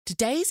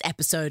Today's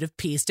episode of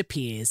Peers to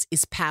Peers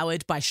is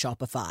powered by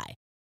Shopify,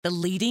 the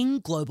leading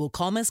global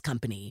commerce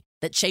company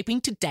that's shaping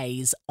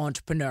today's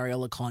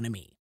entrepreneurial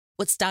economy.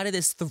 What started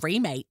as three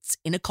mates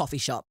in a coffee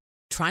shop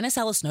trying to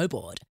sell a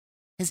snowboard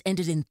has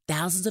ended in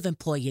thousands of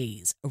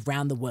employees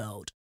around the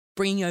world,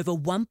 bringing over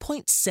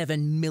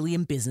 1.7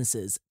 million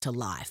businesses to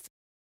life.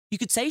 You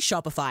could say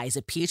Shopify is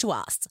a peer to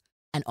us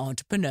and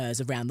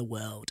entrepreneurs around the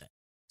world.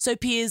 So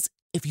peers,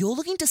 if you're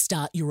looking to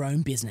start your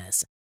own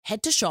business,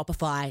 head to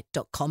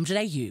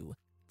shopify.com.au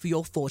for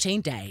your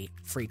 14-day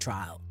free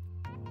trial.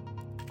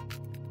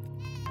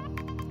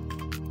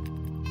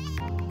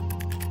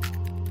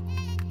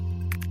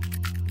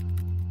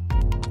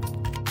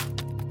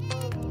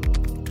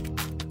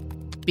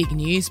 Big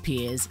news,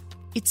 peers.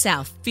 It's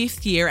our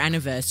 5th year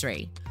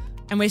anniversary,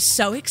 and we're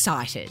so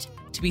excited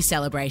to be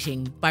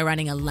celebrating by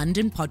running a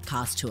London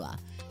podcast tour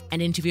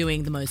and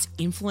interviewing the most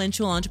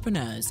influential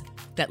entrepreneurs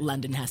that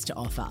London has to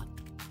offer.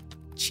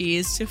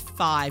 Cheers to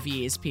 5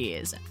 years,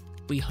 peers.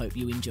 We hope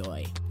you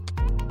enjoy.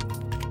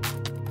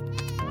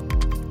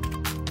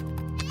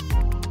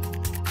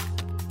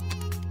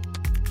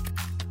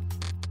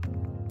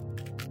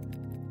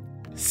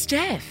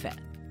 Steph,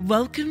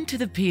 welcome to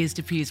the Peers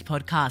to Peers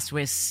podcast.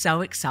 We're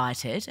so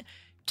excited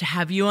to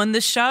have you on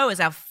the show as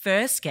our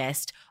first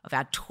guest of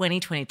our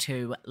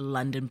 2022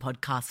 London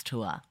podcast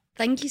tour.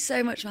 Thank you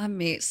so much for having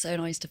me. It's so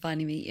nice to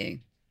finally meet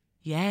you.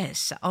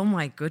 Yes. Oh,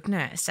 my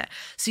goodness.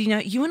 So,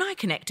 you and I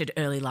connected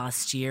early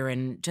last year,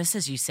 and just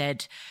as you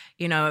said,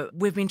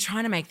 we've been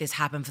trying to make this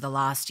happen for the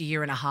last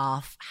year and a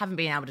half, haven't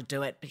been able to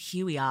do it, but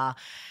here we are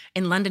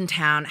in London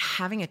town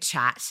having a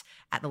chat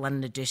at the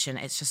London edition.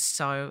 It's just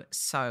so,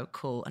 so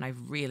cool, and I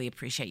really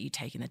appreciate you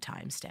taking the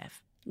time,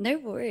 Steph. No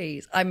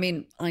worries. I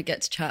mean, I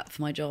get to chat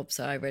for my job,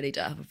 so I really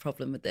don't have a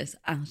problem with this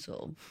at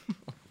all.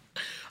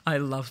 I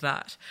love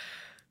that.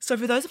 So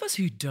for those of us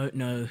who don't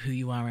know who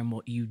you are and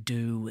what you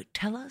do,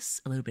 tell us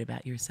a little bit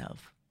about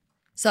yourself.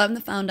 So I'm the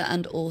founder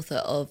and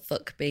author of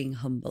Fuck Being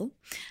Humble,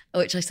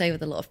 which I say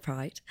with a lot of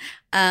pride.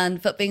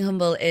 And Fuck Being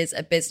Humble is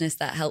a business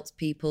that helps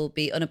people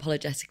be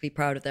unapologetically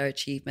proud of their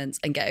achievements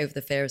and get over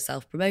the fear of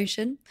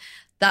self-promotion.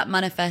 That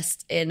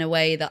manifests in a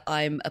way that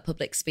I'm a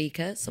public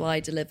speaker. So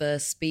I deliver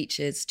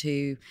speeches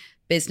to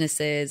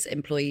businesses,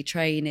 employee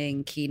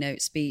training,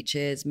 keynote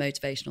speeches,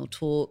 motivational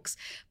talks,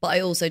 but I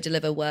also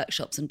deliver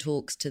workshops and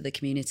talks to the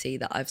community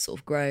that I've sort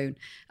of grown.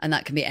 And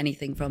that can be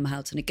anything from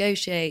how to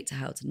negotiate to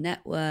how to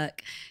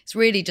network. It's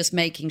really just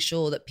making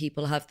sure that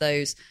people have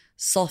those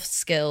soft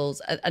skills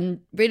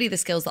and really the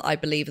skills that I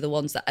believe are the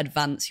ones that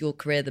advance your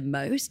career the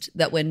most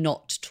that we're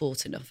not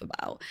taught enough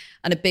about.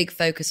 And a big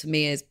focus for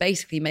me is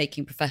basically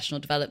making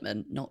professional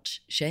development not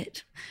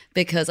shit,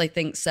 because I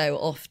think so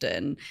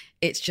often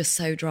it's just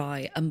so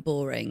dry and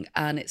boring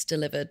and it's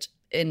delivered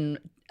in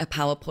a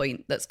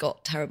PowerPoint that's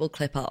got terrible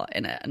clip art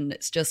in it, and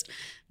it's just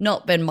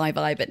not been my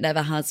vibe. It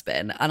never has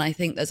been. And I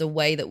think there's a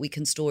way that we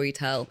can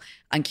storytell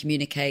and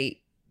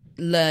communicate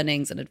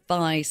learnings and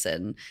advice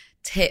and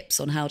tips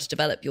on how to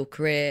develop your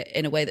career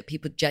in a way that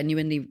people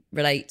genuinely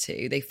relate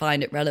to. They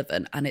find it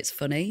relevant and it's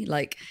funny.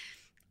 Like,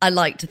 I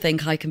like to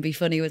think I can be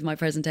funny with my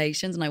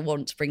presentations, and I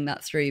want to bring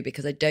that through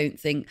because I don't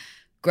think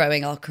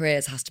growing our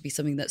careers has to be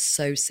something that's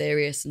so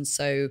serious and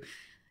so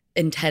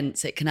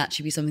intense. It can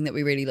actually be something that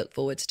we really look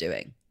forward to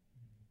doing.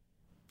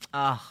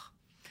 Oh,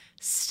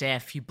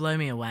 Steph, you blow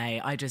me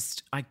away. I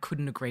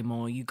couldn't agree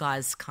more. You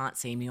guys can't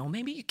see me, or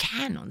maybe you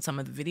can on some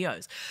of the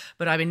videos,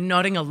 but I've been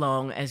nodding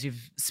along as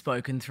you've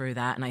spoken through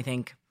that, and I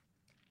think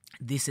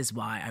this is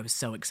why I was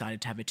so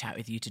excited to have a chat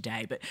with you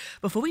today. But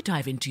before we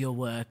dive into your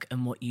work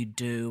and what you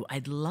do,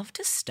 I'd love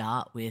to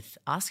start with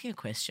asking a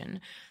question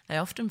that I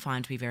often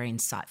find to be very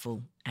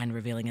insightful and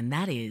revealing, and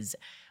that is,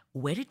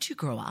 where did you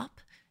grow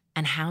up,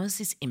 and how has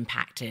this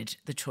impacted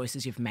the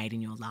choices you've made in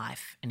your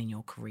life and in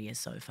your career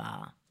so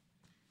far?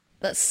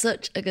 That's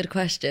such a good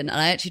question. And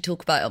I actually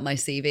talk about it on my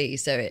CV,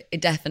 so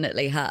it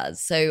definitely has.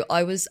 So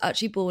I was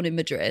actually born in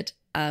Madrid,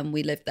 and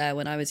we lived there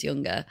when I was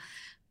younger.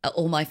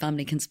 All my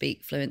family can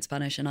speak fluent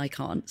Spanish and I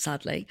can't,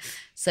 sadly.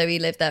 So we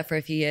lived there for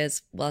a few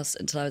years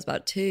until I was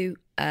about 2.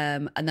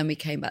 And then we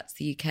came back to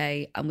the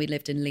UK and we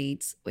lived in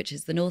Leeds, which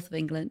is the north of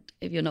England,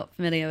 if you're not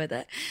familiar with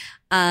it.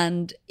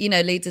 And,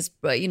 Leeds is,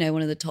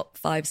 one of the top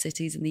 5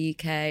 cities in the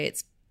UK.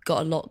 It's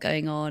got a lot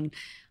going on.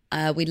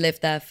 We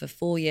lived there for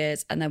 4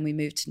 years, and then we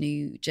moved to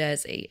New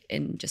Jersey,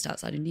 in just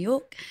outside of New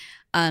York,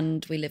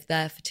 and we lived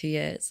there for 2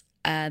 years.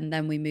 And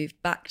then we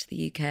moved back to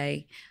the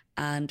UK,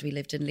 and we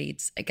lived in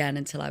Leeds again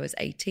until I was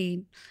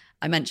 18.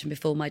 I mentioned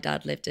before my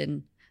dad lived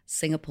in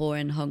Singapore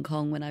and Hong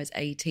Kong when I was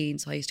 18,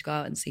 so I used to go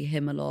out and see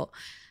him a lot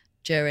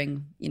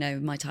during,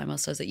 my time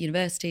whilst I was at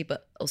university,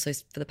 but also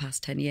for the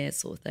past 10 years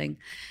sort of thing.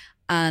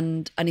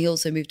 And he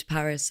also moved to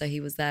Paris, so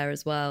he was there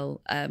as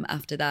well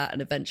after that,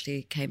 and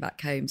eventually came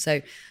back home.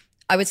 So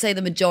I would say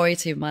the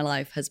majority of my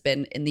life has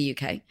been in the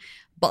UK,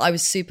 but I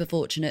was super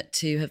fortunate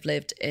to have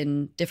lived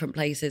in different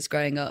places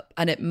growing up,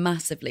 and it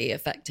massively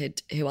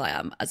affected who I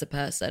am as a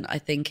person. I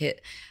think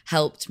it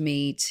helped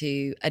me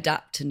to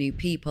adapt to new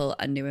people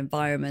and new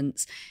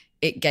environments.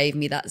 it gave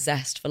me that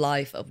zest for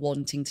life of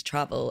wanting to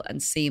travel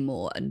and see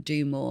more and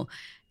do more.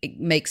 It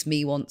makes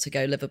me want to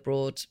go live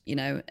abroad, you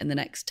know, in the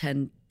next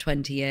 10,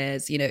 20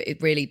 years. You know,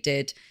 it really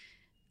did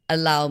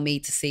allow me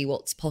to see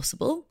what's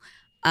possible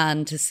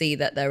and to see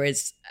that there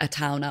is a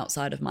town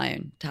outside of my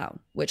own town,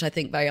 which I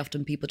think very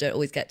often people don't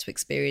always get to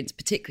experience,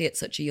 particularly at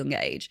such a young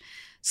age.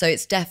 So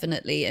it's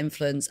definitely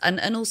influenced.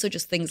 And also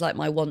just things like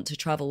my want to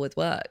travel with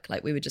work.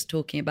 Like we were just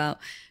talking about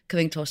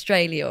coming to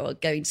Australia or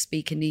going to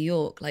speak in New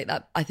York, like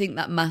that. I think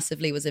that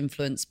massively was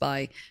influenced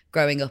by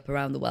growing up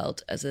around the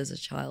world as a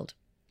child.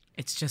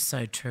 It's just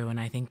so true. And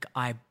I think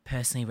I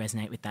personally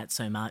resonate with that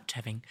so much,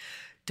 having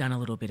done a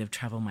little bit of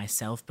travel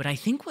myself. But I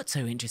think what's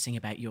so interesting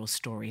about your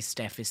story,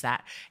 Steph, is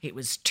that it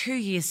was 2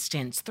 years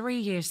stints, 3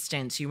 years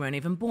stints. You weren't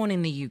even born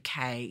in the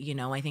UK. You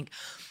know, I think,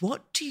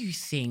 what do you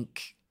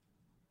think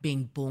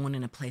being born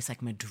in a place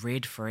like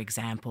Madrid, for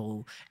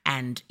example,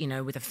 and, you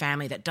know, with a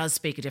family that does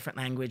speak a different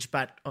language,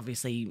 but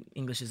obviously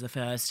English is the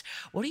first,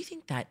 what do you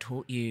think that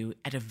taught you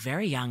at a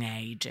very young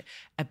age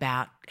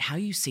about how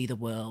you see the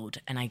world?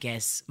 And I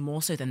guess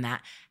more so than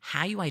that,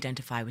 how you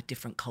identify with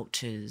different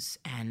cultures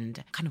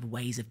and kind of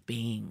ways of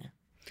being?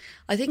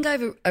 I think I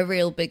have a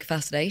real big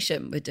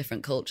fascination with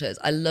different cultures.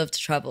 I love to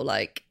travel.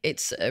 Like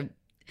it's a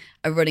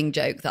running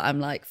joke that I'm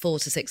like 4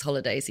 to 6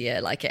 holidays a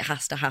year, like it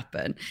has to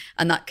happen.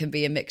 And that can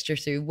be a mixture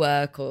through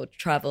work or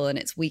travel, and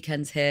it's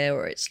weekends here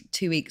or it's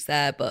 2 weeks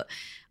there. But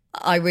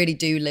I really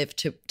do live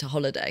to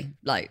holiday.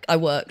 Like I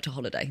work to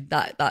holiday.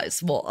 That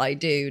is what I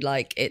do.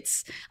 Like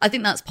I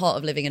think that's part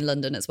of living in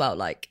London as well.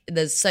 Like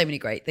there's so many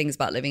great things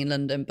about living in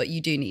London, but you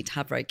do need to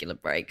have regular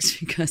breaks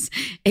because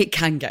it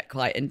can get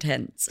quite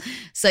intense.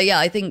 So yeah,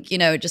 I think, you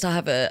know, just I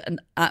have an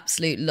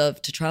absolute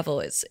love to travel.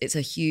 It's a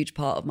huge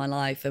part of my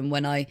life. And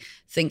when I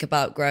think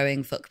about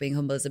growing Fuck Being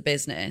Humble as a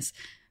business,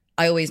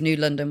 I always knew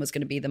London was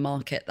going to be the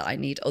market that I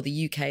need, or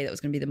the UK that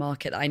was going to be the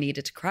market that I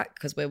needed to crack,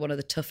 because we're one of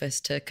the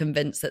toughest to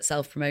convince that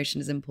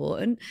self-promotion is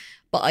important.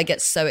 But I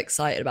get so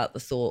excited about the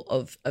thought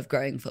of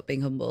growing Fuck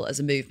Being Humble as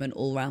a movement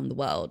all around the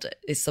world.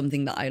 Is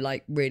something that I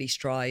like really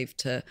strive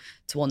to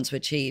want to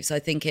achieve. So I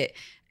think it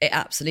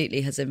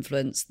absolutely has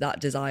influenced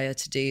that desire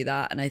to do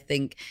that. And I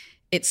think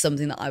it's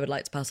something that I would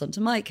like to pass on to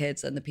my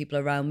kids and the people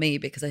around me,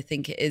 because I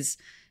think it is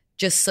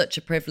just such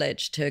a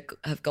privilege to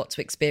have got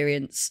to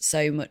experience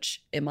so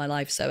much in my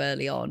life so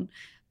early on,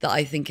 that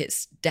I think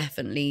it's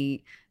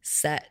definitely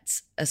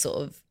set a sort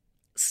of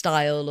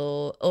style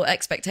or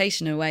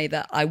expectation in a way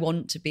that I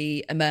want to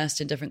be immersed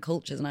in different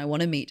cultures and I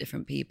want to meet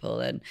different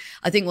people. And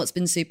I think what's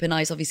been super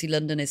nice, obviously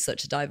London is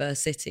such a diverse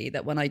city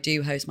that when I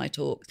do host my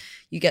talks,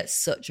 you get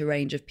such a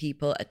range of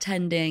people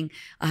attending.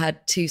 I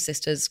had 2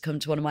 sisters come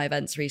to one of my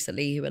events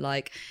recently who were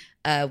like,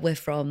 we're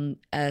from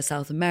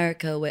South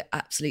America. We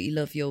absolutely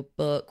love your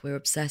book. We're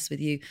obsessed with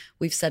you.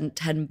 We've sent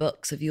 10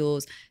 books of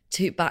yours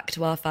back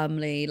to our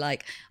family.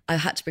 Like I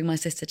had to bring my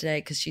sister today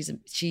because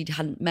she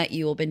hadn't met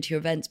you or been to your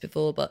events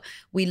before, but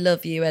we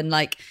love you. And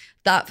like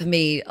that for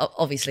me,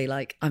 obviously,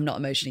 like I'm not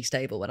emotionally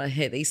stable when I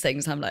hear these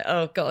things. I'm like,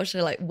 oh gosh,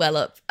 I like well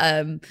up.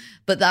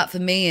 But that for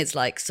me is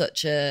like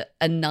such a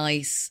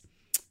nice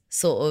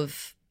sort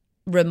of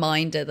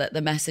reminder that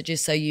the message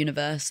is so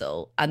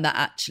universal and that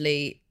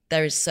actually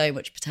there is so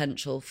much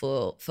potential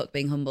for Fuck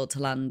Being Humble to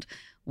land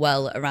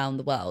well around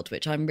the world,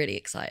 which I'm really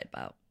excited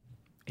about.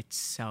 It's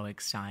so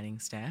exciting,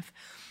 Steph.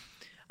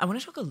 I want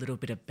to talk a little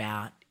bit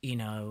about, you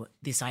know,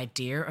 this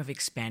idea of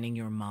expanding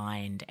your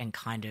mind and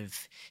kind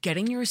of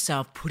putting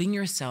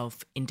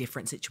yourself in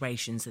different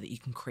situations so that you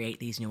can create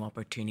these new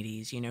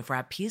opportunities. You know, for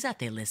our peers out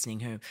there listening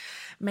who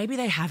maybe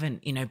they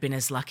haven't, you know, been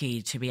as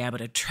lucky to be able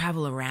to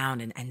travel around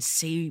and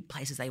see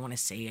places they want to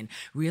see and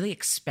really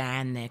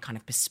expand their kind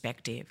of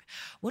perspective.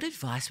 What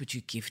advice would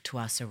you give to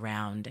us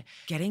around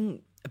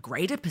getting a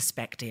greater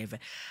perspective,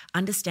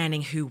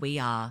 understanding who we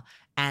are,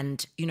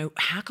 and, you know,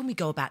 how can we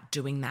go about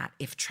doing that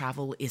if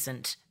travel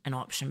isn't an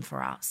option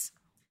for us?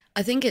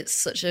 I think it's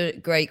such a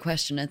great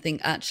question. I think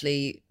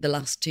actually the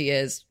last 2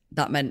 years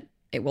that meant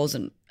it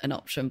wasn't an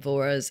option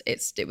for us.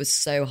 It was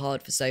so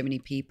hard for so many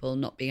people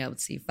not being able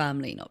to see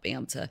family, not being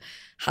able to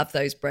have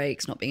those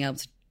breaks, not being able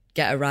to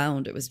get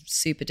around. It was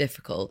super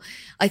difficult.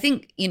 I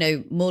think, you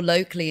know, more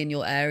locally in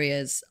your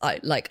areas,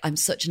 I'm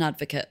such an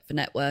advocate for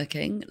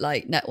networking.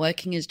 Like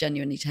networking has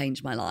genuinely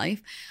changed my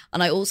life.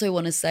 And I also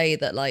want to say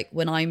that like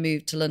when I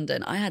moved to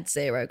London, I had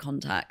 0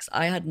 contacts.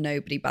 I had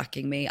nobody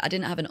backing me. I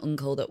didn't have an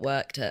uncle that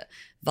worked at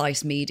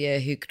Vice Media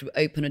who could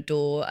open a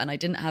door, and I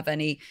didn't have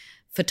any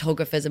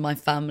photographers in my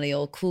family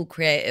or cool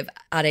creative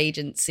ad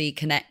agency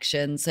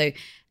connections. So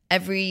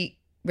every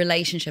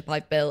relationship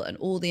I've built and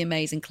all the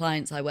amazing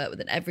clients I work with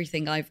and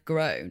everything I've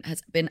grown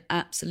has been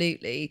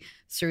absolutely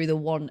through the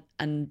want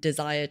and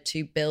desire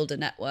to build a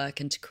network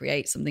and to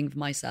create something for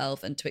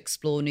myself and to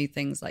explore new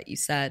things, like you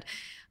said.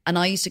 And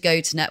I used to go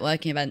to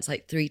networking events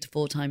like 3 to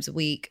 4 times a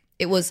week.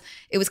 It was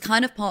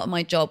kind of part of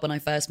my job when I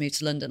first moved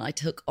to London. I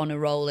took on a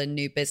role in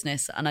new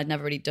business and I'd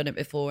never really done it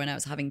before, and I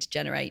was having to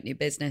generate new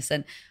business.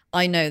 And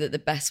I know that the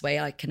best way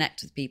I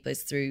connect with people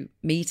is through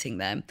meeting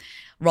them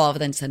rather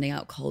than sending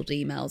out cold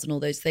emails and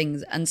all those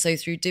things. And so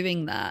through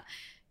doing that,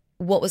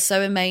 what was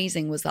so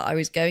amazing was that I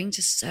was going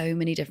to so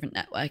many different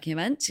networking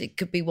events. It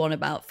could be one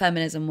about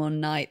feminism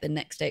one night, the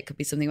next day it could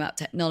be something about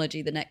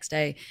technology, the next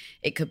day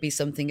it could be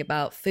something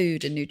about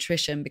food and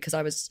nutrition, because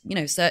I was,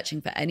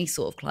 searching for any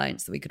sort of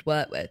clients that we could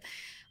work with.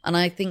 And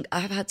I think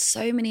I've had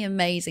so many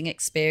amazing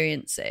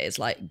experiences,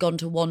 like gone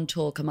to one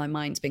talk and my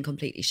mind's been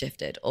completely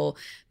shifted, or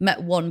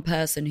met one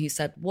person who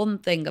said one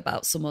thing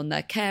about someone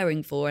they're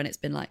caring for, and it's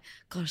been like,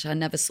 gosh, I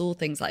never saw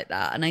things like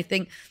that. And I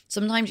think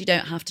sometimes you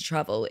don't have to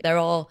travel. There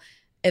are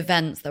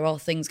events, there are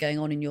things going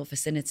on in your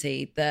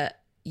vicinity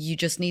that you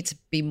just need to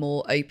be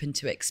more open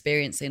to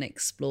experiencing and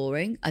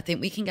exploring. I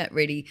think we can get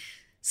really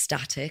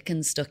static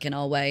and stuck in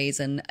our ways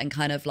and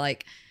kind of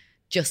like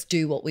just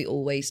do what we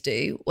always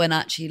do, when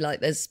actually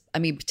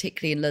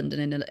particularly in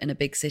London, in a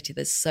big city,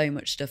 there's so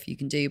much stuff you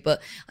can do. But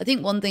I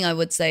think one thing I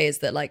would say is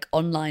that like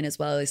online as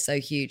well is so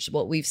huge.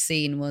 What we've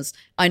seen was,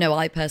 I know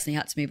I personally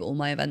had to move all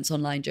my events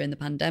online during the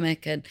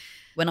pandemic, and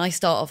when I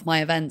start off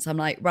my events, I'm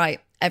like,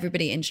 right,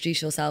 everybody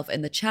introduce yourself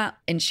in the chat,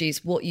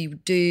 introduce what you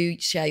do,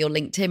 share your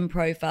LinkedIn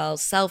profile,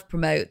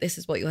 self-promote, this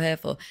is what you're here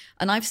for.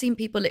 And I've seen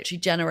people literally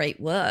generate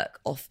work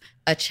off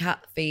a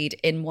chat feed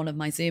in one of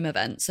my Zoom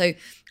events. So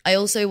I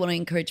also want to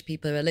encourage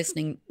people who are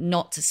listening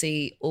not to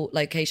see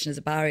location as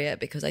a barrier,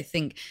 because I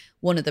think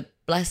one of the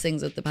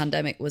blessings of the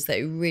pandemic was that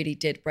it really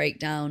did break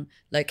down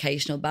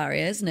locational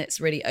barriers, and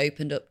it's really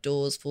opened up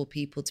doors for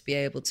people to be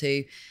able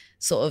to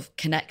sort of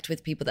connect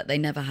with people that they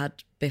never had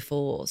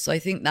before. So I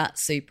think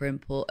that's super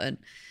important.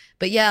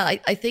 But yeah,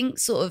 I think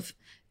sort of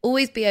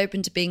always be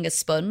open to being a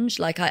sponge.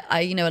 Like a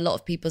lot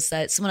of people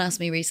said, someone asked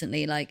me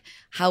recently, like,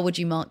 how would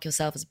you mark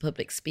yourself as a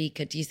public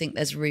speaker? Do you think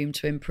there's room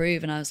to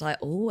improve? And I was like,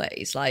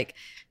 always. Like,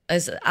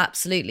 as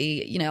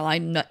absolutely,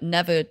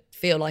 never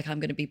feel like I'm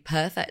going to be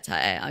perfect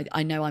at it.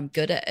 I know I'm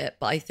good at it,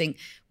 but I think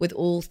with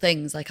all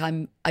things, like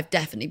I've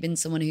definitely been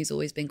someone who's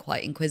always been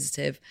quite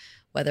inquisitive,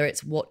 whether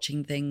it's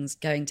watching things,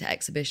 going to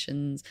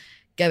exhibitions,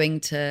 going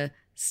to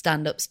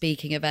stand-up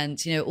speaking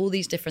events, all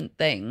these different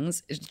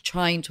things,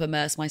 trying to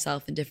immerse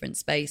myself in different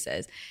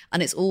spaces.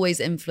 And it's always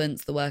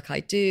influenced the work I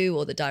do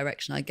or the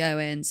direction I go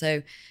in.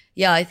 So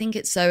yeah, I think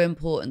it's so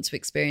important to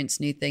experience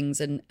new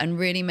things and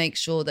really make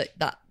sure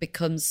that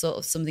becomes sort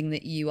of something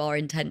that you are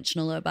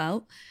intentional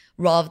about,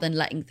 rather than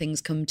letting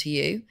things come to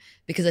you,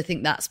 because I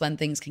think that's when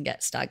things can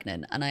get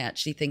stagnant. And I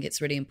actually think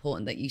it's really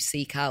important that you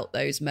seek out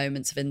those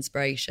moments of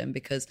inspiration,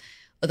 because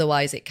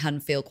otherwise it can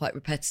feel quite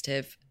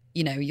repetitive,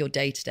 your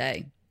day to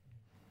day.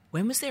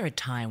 When was there a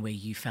time where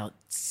you felt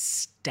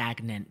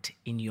stagnant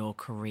in your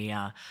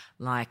career,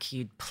 like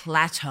you'd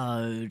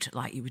plateaued,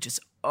 like you were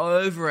just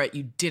over it,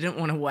 you didn't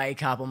want to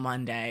wake up on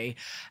Monday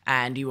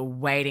and you were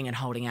waiting and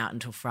holding out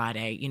until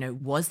Friday?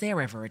 Was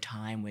there ever a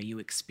time where you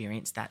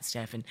experienced that,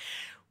 Steph? And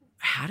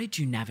how did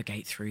you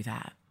navigate through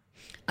that?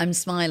 I'm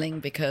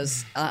smiling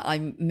because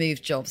I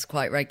moved jobs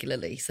quite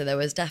regularly. So there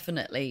was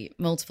definitely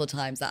multiple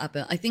times that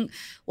happened. I think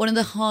one of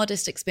the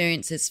hardest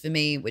experiences for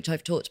me, which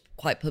I've talked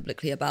quite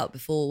publicly about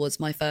before, was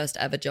my first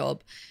ever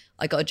job.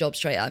 I got a job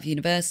straight out of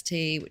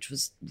university, which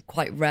was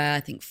quite rare. I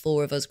think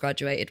 4 of us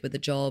graduated with a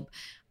job.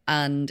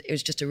 And it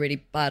was just a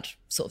really bad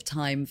sort of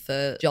time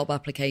for job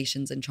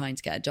applications and trying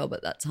to get a job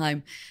at that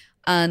time.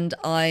 And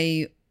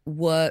I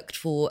worked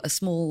for a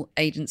small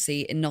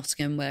agency in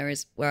Nottingham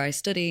where I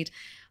studied,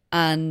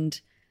 and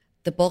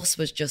the boss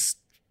was just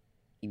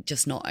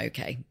not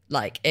okay.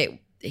 Like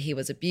he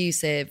was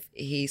abusive.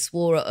 He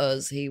swore at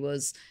us.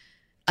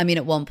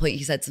 At one point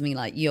he said something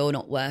like, "You're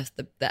not worth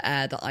the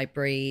air that I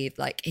breathe."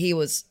 Like, he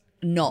was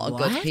not a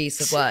good piece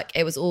of work.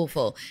 It was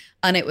awful.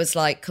 And it was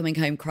like coming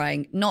home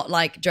crying, not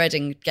like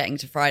dreading getting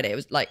to Friday.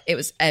 It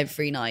was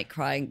every night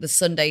crying. The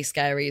Sunday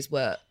scaries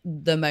were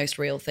the most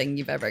real thing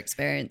you've ever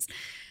experienced.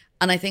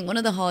 And I think one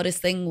of the hardest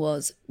thing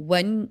was,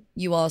 when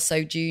you are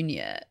so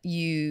junior,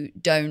 you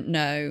don't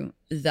know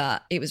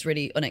that it was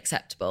really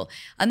unacceptable.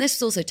 And this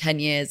was also 10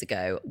 years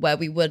ago, where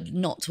we were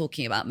not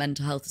talking about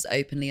mental health as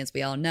openly as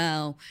we are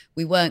now.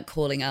 We weren't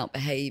calling out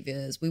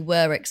behaviours. We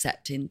were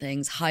accepting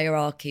things.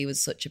 Hierarchy was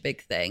such a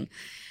big thing.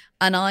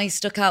 And I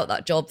stuck out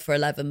that job for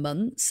 11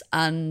 months.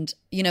 And,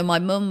 my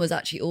mum was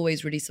actually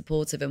always really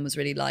supportive and was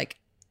really like,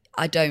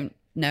 I don't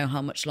know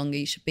how much longer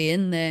you should be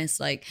in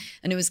this.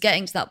 And it was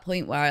getting to that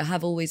point where I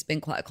have always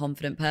been quite a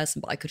confident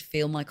person, but I could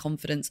feel my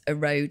confidence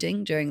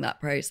eroding during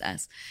that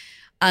process.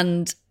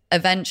 And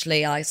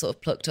eventually I sort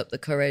of plucked up the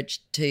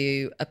courage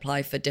to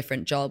apply for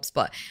different jobs.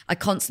 But I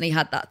constantly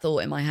had that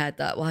thought in my head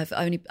that, well, I've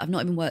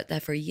not even worked there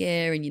for a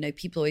year. And,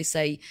 people always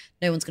say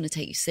no one's going to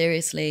take you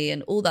seriously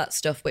and all that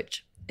stuff,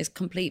 which is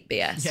complete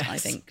BS, yes. I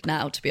think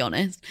now, to be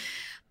honest.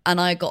 And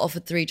I got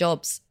offered 3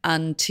 jobs,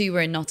 and 2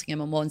 were in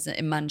Nottingham and 1's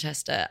in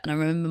Manchester. And I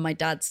remember my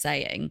dad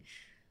saying,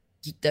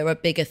 there are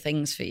bigger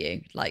things for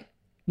you. Like,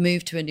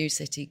 move to a new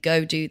city,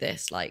 go do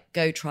this,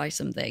 go try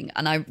something.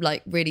 And I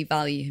really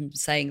value him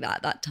saying that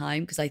at that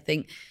time, because I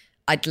think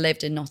I'd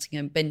lived in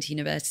Nottingham, been to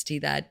university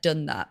there,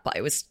 done that, but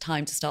it was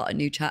time to start a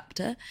new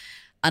chapter.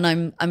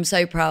 And I'm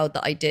so proud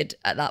that I did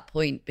at that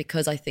point,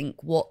 because I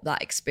think what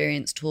that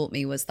experience taught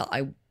me was that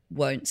I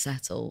won't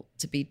settle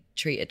to be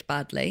treated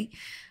badly.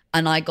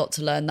 And I got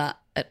to learn that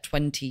at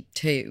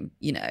 22,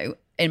 you know,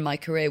 in my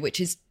career, which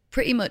is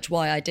pretty much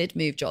why I did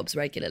move jobs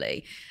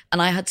regularly. And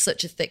I had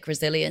such a thick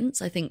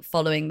resilience. I think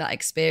following that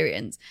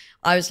experience,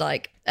 I was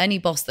like, any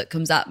boss that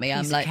comes at me,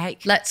 I'm like,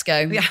 cake. Let's go.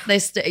 Yeah.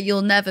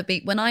 You'll never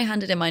be. When I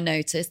handed in my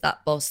notice,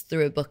 that boss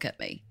threw a book at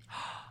me.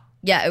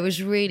 Yeah, it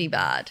was really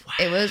bad.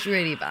 Wow. It was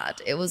really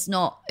bad. It was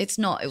not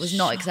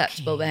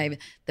acceptable behavior.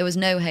 There was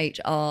no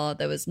HR.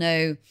 There was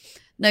no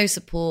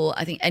support.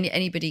 I think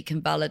anybody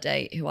can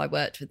validate who I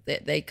worked with.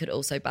 They could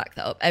also back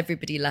that up.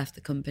 Everybody left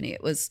the company.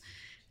 It was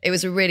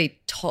a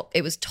really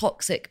it was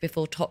toxic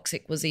before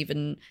toxic was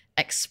even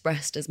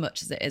expressed as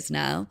much as it is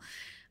now.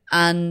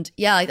 And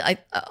yeah, I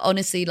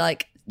honestly,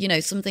 like, you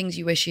know, some things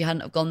you wish you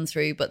hadn't have gone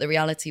through, but the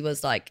reality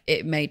was, like,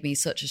 it made me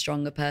such a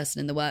stronger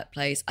person in the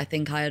workplace. I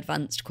think I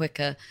advanced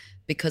quicker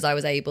because I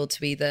was able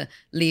to either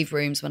leave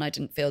rooms when I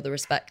didn't feel the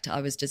respect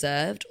I was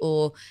deserved,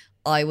 or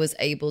I was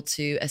able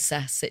to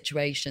assess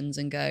situations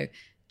and go,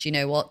 do you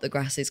know what? The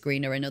grass is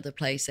greener in other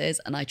places,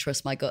 and I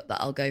trust my gut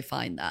that I'll go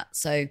find that.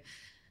 So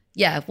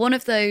yeah, one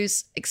of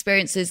those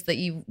experiences that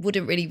you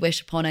wouldn't really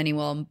wish upon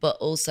anyone, but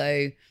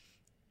also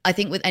I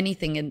think with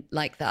anything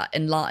like that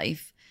in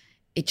life,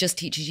 it just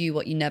teaches you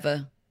what you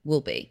never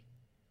will be.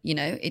 You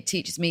know, it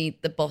teaches me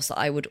the boss that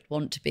I would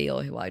want to be,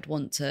 or who I'd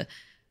want to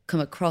come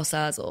across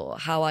as, or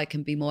how I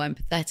can be more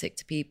empathetic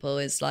to people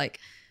is, like,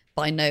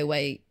 by no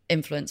way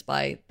influenced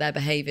by their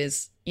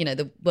behaviors, you know,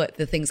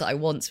 the things that I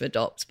want to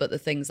adopt, but the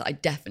things that I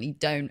definitely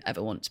don't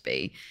ever want to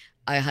be,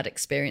 I had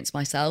experienced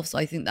myself. So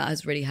I think that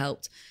has really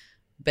helped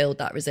build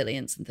that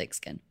resilience and thick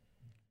skin.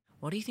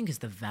 What do you think is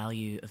the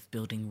value of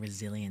building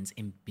resilience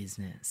in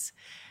business?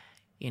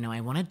 You know,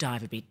 I want to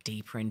dive a bit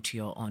deeper into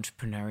your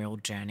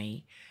entrepreneurial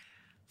journey.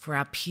 For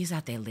our peers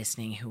out there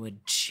listening who are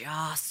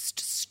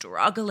just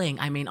struggling,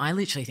 I mean, I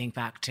literally think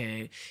back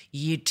to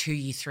year 2,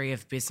 year 3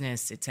 of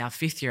business. It's our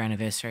 5th year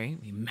anniversary.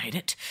 We made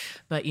it.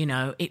 But, you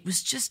know, it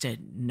was just a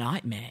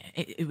nightmare.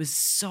 It was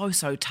so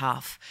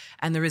tough.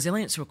 And the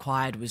resilience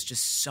required was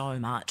just so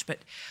much. But,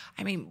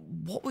 I mean,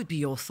 what would be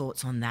your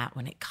thoughts on that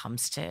when it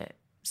comes to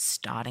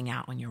starting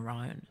out on your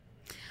own?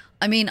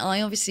 I mean,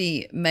 I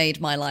obviously made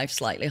my life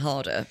slightly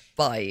harder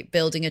by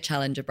building a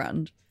challenger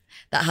brand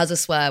that has a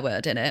swear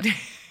word in it.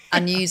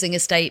 And using a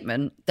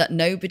statement that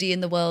nobody in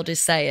the world is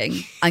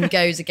saying and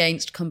goes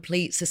against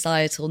complete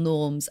societal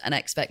norms and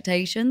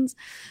expectations.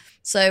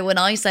 So when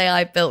I say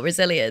I built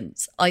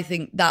resilience, I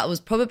think that was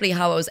probably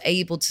how I was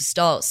able to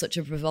start such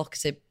a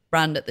provocative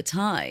brand at the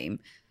time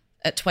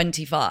at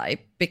 25,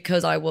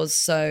 because I was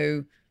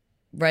so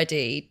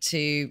ready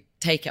to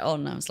take it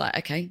on. I was like,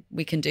 okay,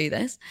 we can do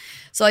this.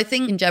 So I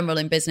think in general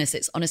in business,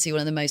 it's honestly one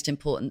of the most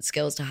important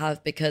skills to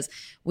have, because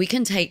we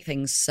can take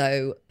things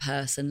so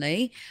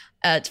personally.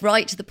 It's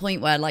right to the point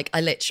where, like,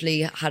 I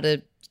literally had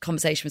a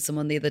conversation with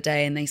someone the other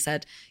day and they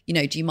said, you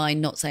know, do you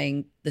mind not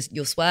saying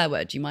your swear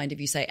word? Do you mind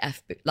if you say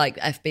F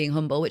being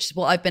humble, which is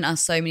what I've been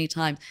asked so many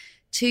times.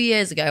 2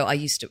 years ago,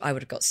 I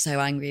would have got so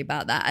angry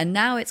about that. And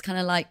now it's kind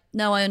of like,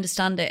 no, I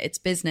understand it. It's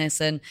business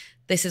and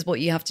this is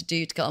what you have to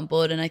do to get on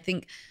board. And I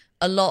think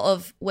a lot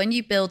of when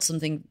you build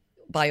something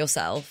by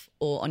yourself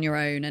or on your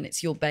own and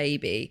it's your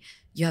baby,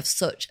 you have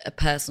such a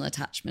personal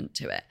attachment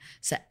to it.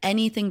 So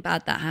anything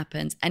bad that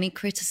happens, any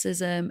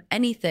criticism,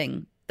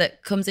 anything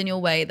that comes in your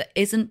way that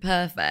isn't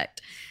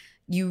perfect,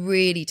 you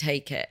really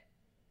take it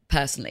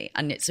personally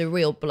and it's a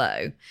real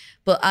blow.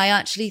 But I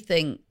actually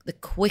think the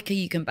quicker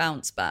you can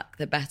bounce back,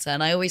 the better.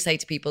 And I always say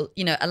to people,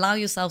 you know, allow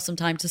yourself some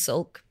time to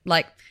sulk.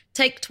 Like,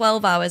 take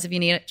 12 hours if you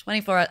need it,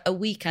 24 hours, a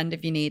weekend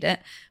if you need it,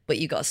 but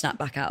you got to snap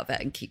back out of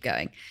it and keep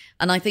going.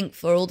 And I think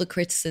for all the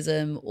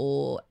criticism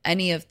or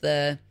any of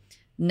the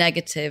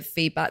negative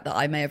feedback that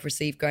I may have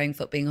received growing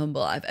up being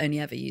humble, I've only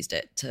ever used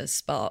it to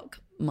spark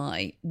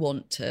my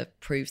want to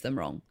prove them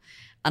wrong.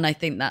 And I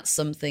think that's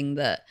something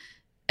that,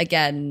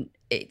 again,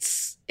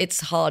 it's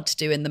hard to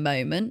do in the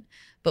moment,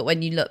 but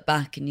when you look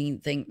back and you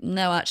think,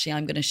 no, actually,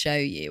 I'm going to show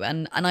you.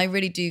 And I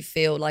really do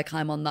feel like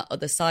I'm on that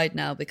other side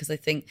now, because I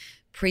think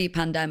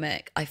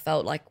pre-pandemic, I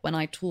felt like when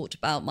I talked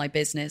about my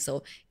business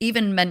or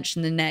even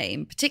mentioned the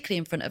name, particularly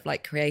in front of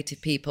like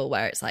creative people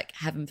where it's like,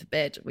 heaven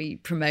forbid, we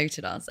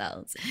promoted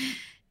ourselves,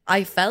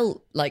 I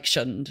felt like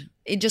shunned.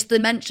 It just the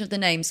mention of the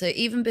name. So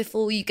even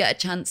before you get a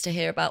chance to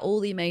hear about all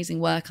the amazing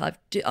work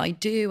I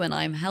do and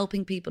I'm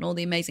helping people and all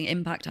the amazing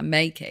impact I'm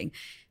making,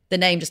 the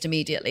name just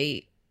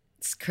immediately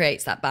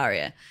creates that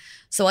barrier.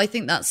 So I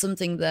think that's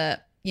something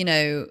that, you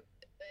know,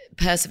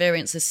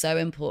 perseverance is so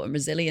important.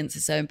 Resilience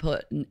is so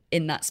important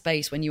in that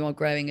space when you are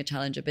growing a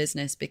challenger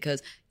business,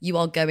 because you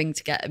are going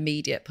to get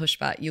immediate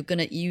pushback.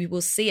 You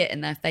will see it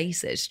in their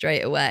faces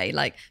straight away.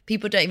 Like,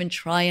 people don't even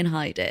try and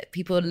hide it.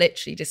 People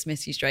literally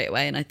dismiss you straight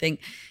away. And I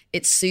think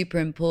it's super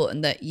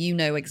important that you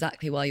know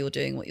exactly why you're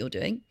doing what you're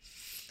doing,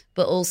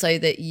 but also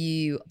that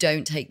you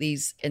don't take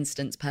these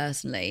incidents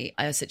personally.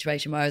 I had a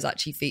situation where I was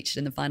actually featured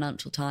in the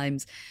Financial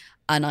Times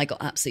and I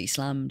got absolutely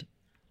slammed.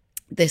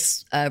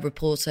 This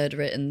reporter had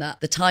written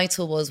that the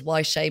title was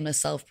 "Why Shameless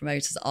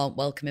Self-Promoters Aren't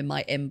Welcome in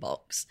My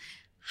Inbox."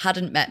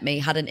 hadn't met me,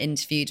 hadn't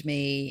interviewed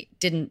me,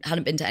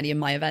 hadn't been to any of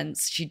my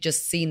events. She'd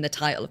just seen the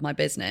title of my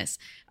business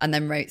and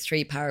then wrote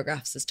 3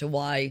 paragraphs as to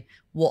why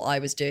what I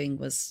was doing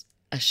was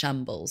a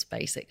shambles,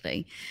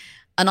 basically.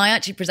 And I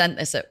actually present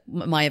this at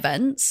my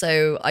events.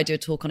 So I do a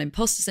talk on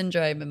imposter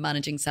syndrome and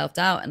managing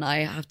self-doubt. And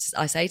I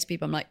say to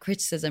people, I'm like,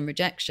 criticism,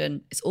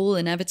 rejection, it's all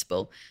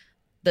inevitable.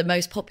 The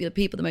most popular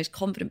people, the most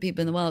confident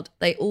people in the world,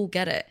 they all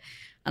get it.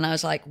 And I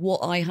was like, what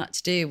I had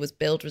to do was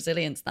build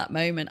resilience. That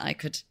moment I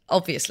could,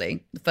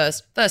 obviously, the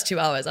first 2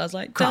 hours, I was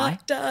like,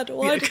 Dad,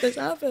 why did this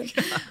happen?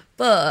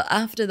 But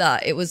after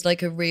that, it was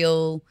like a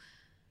real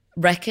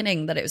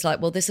reckoning that it was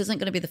like, well, this isn't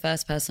going to be the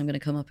first person I'm going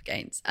to come up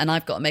against. And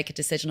I've got to make a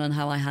decision on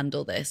how I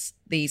handle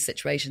these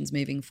situations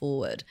moving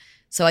forward.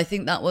 So I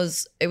think it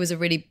was a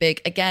really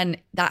big, again,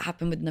 that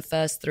happened within the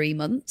first 3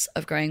 months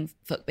of growing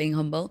Fuck Being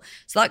Humble.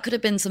 So that could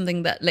have been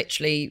something that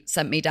literally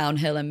sent me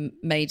downhill and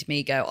made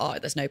me go, oh,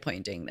 there's no point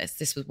in doing this.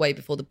 This was way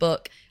before the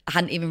book. I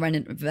hadn't even run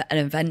an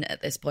event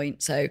at this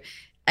point. So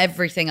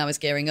everything I was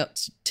gearing up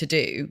to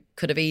do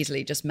could have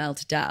easily just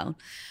melted down.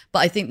 But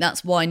I think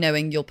that's why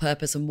knowing your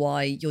purpose and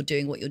why you're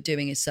doing what you're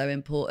doing is so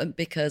important,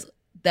 because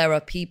there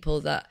are people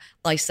that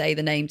I say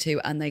the name to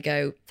and they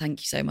go,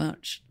 thank you so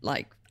much.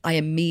 Like, I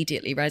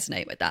immediately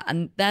resonate with that.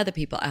 And they're the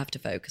people I have to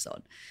focus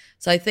on.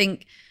 So I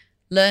think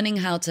learning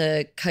how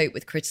to cope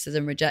with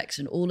criticism,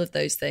 rejection, all of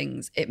those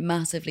things, it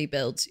massively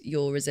builds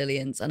your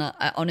resilience. And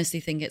I honestly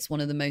think it's one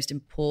of the most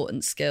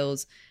important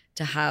skills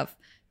to have,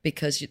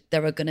 because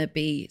there are going to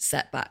be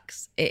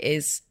setbacks. It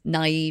is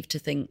naive to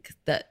think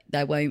that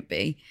there won't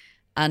be.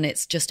 And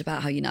it's just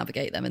about how you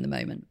navigate them in the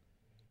moment.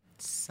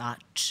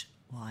 Such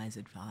wise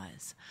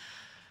advice.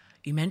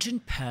 You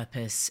mentioned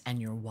purpose and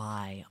your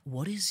why.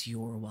 What is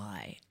your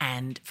why?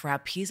 And for our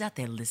peers out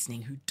there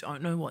listening who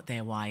don't know what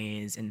their why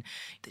is and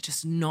they're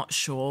just not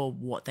sure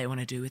what they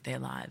want to do with their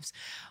lives,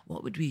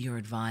 what would be your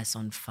advice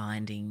on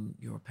finding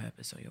your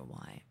purpose or your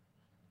why?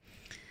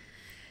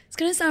 It's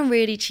going to sound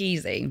really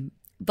cheesy,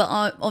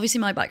 but obviously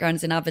my background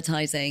is in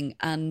advertising.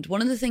 And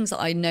one of the things that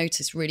I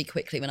noticed really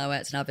quickly when I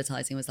worked in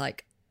advertising was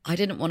like, I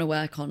didn't want to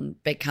work on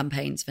big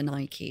campaigns for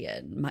Nike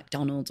and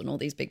McDonald's and all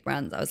these big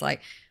brands. I was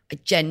like, I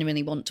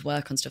genuinely want to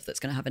work on stuff that's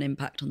going to have an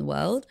impact on the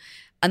world.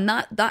 And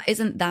that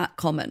isn't that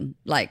common.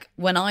 Like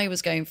when I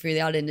was going through the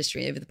ad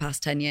industry over the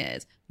past 10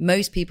 years,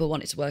 most people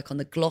wanted to work on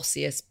the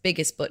glossiest,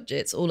 biggest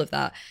budgets, all of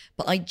that.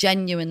 But I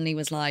genuinely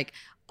was like,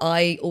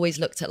 I always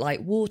looked at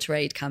like water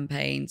aid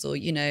campaigns or,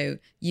 you know,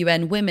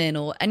 UN Women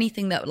or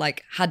anything that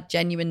like had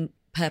genuine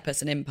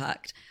purpose and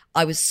impact.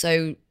 I was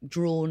so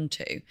drawn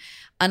to.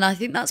 And I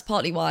think that's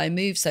partly why I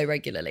moved so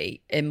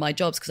regularly in my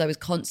jobs, because I was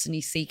constantly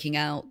seeking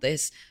out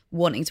this,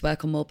 wanting to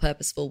work on more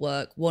purposeful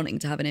work, wanting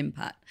to have an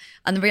impact.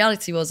 And the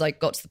reality was I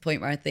got to the point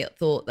where I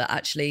thought that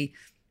actually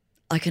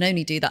I can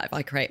only do that if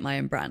I create my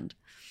own brand.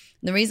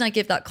 And the reason I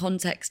give that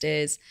context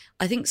is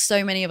I think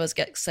so many of us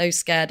get so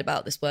scared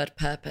about this word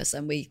purpose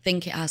and we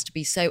think it has to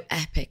be so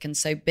epic and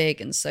so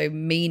big and so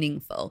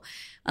meaningful.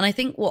 And I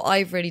think what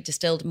I've really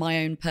distilled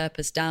my own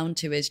purpose down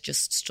to is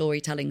just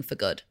storytelling for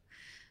good.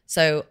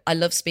 So I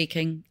love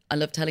speaking, I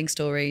love telling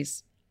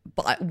stories,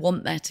 but I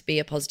want there to be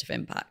a positive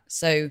impact.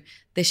 So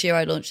this year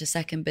I launched a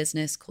second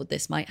business called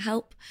This Might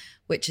Help,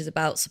 which is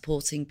about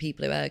supporting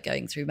people who are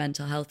going through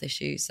mental health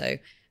issues. So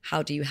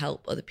how do you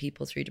help other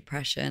people through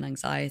depression,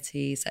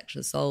 anxiety,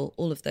 sexual assault,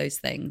 all of those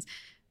things,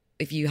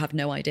 if you have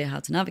no idea how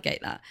to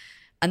navigate that?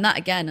 And that,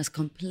 again, is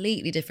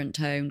completely different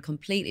tone,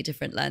 completely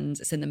different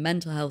lens. It's in the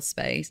mental health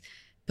space,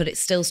 but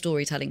it's still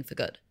storytelling for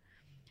good.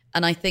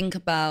 And I think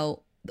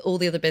about all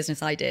the other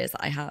business ideas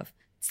that I have.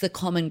 It's the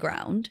common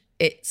ground.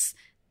 It's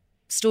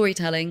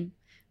storytelling,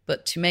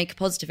 but to make a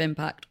positive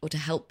impact or to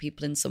help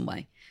people in some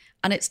way.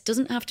 And it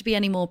doesn't have to be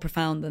any more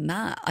profound than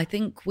that. I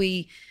think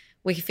we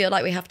feel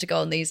like we have to go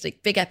on these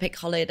like big epic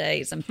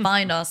holidays and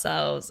find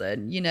ourselves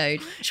and, you know,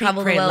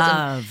 travel the world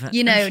love. and,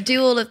 you know,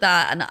 do all of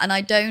that. And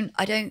I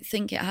don't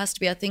think it has to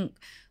be. I think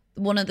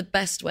one of the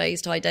best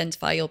ways to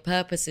identify your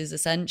purpose is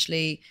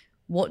essentially,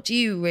 what do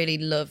you really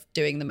love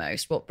doing the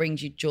most? What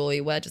brings you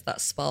joy? Where does that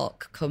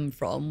spark come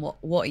from?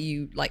 What are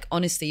you like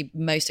honestly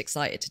most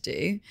excited to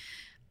do?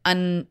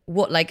 And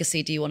what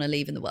legacy do you want to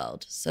leave in the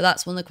world? So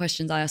that's one of the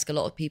questions I ask a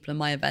lot of people in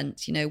my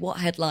events. You know, what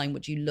headline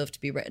would you love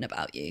to be written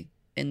about you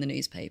in the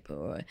newspaper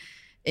or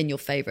in your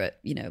favorite,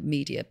 you know,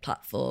 media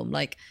platform?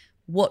 Like,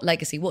 what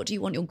legacy, what do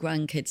you want your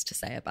grandkids to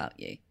say about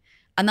you?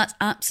 And that's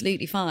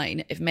absolutely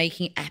fine if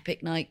making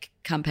epic Nike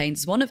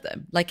campaigns is one of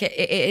them. Like it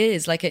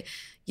is like it,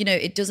 you know,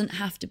 it doesn't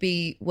have to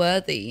be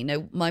worthy. You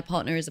know, my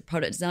partner is a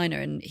product designer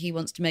and he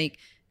wants to make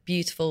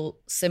beautiful,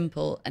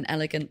 simple and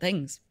elegant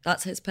things.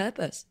 That's his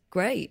purpose.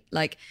 Great.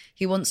 Like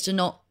he wants to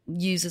not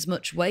use as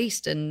much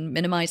waste and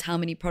minimize how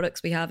many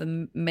products we have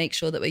and make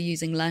sure that we're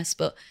using less,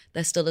 but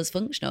they're still as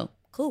functional.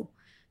 Cool.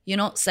 You're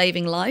not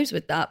saving lives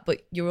with that,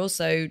 but you're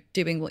also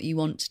doing what you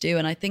want to do.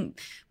 And I think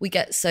we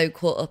get so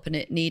caught up in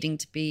it needing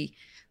to be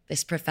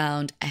this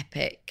profound,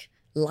 epic,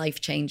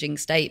 life-changing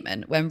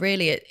statement when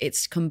really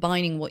it's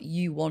combining what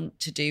you want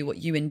to do, what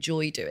you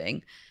enjoy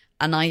doing,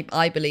 And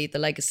I believe the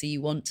legacy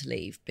you want to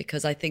leave,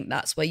 because I think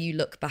that's where you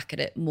look back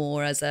at it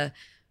more as a,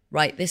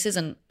 right, this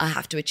isn't, I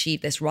have to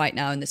achieve this right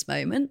now in this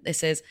moment.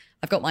 This is,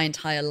 I've got my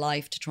entire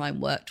life to try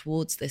and work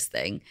towards this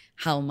thing.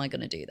 How am I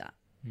going to do that?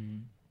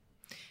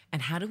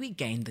 And how do we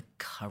gain the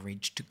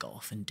courage to go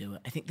off and do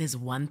it? I think there's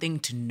one thing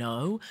to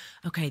know,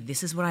 okay,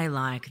 this is what I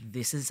like.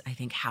 This is, I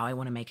think, how I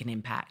want to make an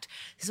impact.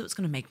 This is what's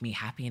going to make me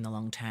happy in the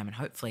long term and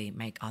hopefully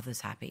make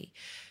others happy.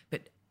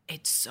 But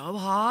it's so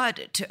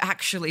hard to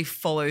actually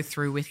follow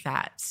through with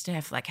that.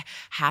 Steph, like,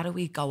 how do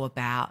we go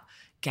about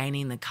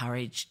gaining the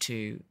courage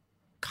to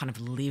kind of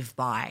live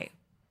by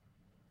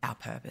our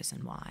purpose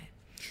and why?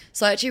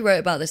 So I actually wrote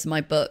about this in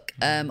my book.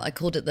 I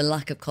called it the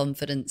lack of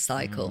confidence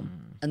cycle.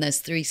 And there's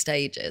 3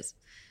 stages.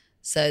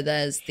 So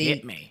there's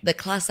the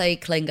class A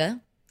clinger,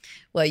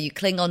 where you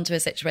cling on to a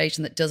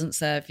situation that doesn't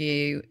serve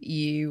you.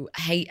 You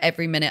hate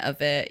every minute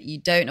of it. You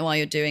don't know why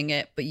you're doing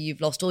it, but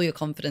you've lost all your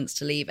confidence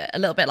to leave it. A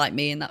little bit like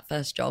me in that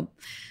first job.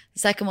 The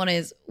second one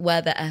is,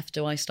 where the F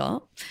do I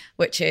start?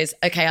 Which is,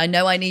 okay, I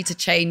know I need to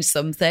change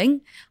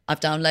something. I've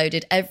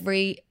downloaded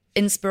every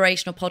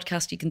inspirational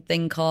podcast you can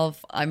think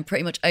of. I'm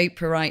pretty much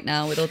Oprah right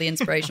now with all the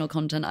inspirational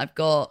content I've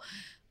got.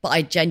 But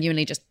I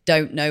genuinely just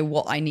don't know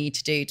what I need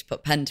to do to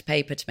put pen to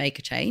paper to make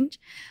a change.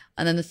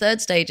 And then the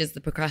third stage is the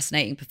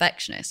procrastinating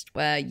perfectionist,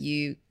 where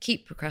you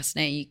keep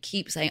procrastinating, you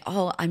keep saying,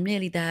 oh, I'm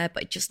nearly there,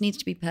 but it just needs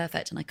to be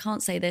perfect. And I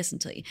can't say this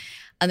until you,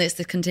 and it's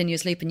the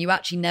continuous loop, and you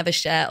actually never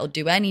share or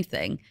do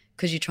anything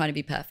because you're trying to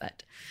be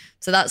perfect.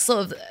 So that's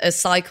sort of a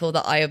cycle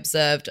that I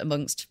observed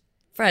amongst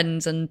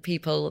friends and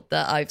people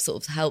that I've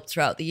sort of helped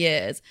throughout the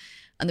years.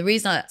 And the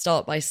reason I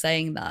start by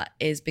saying that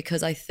is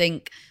because I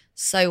think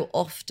so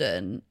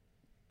often,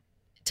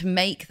 to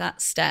make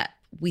that step,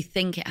 we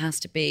think it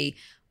has to be,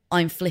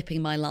 I'm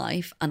flipping my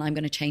life and I'm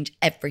going to change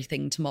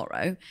everything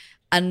tomorrow.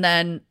 And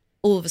then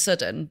all of a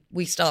sudden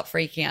we start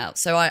freaking out.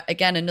 So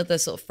again, another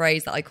sort of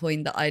phrase that I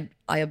coined that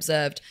I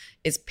observed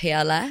is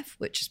PLF,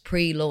 which is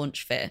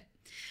pre-launch fear.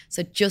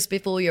 So just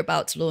before you're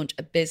about to launch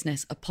a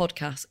business, a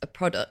podcast, a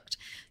product,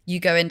 you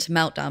go into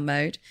meltdown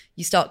mode.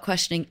 You start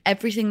questioning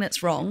everything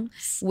that's wrong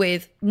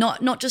with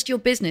not just your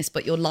business,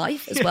 but your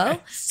life as well.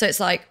 So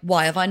it's like,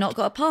 why have I not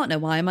got a partner?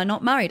 Why am I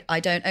not married? I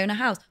don't own a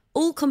house.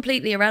 All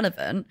completely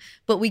irrelevant,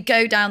 but we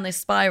go down this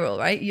spiral,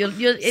 right?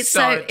 It's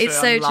so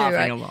true,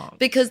 right?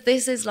 Because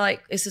this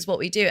is what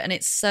we do, and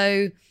it's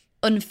so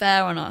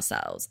unfair on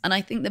ourselves. And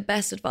I think the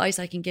best advice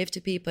I can give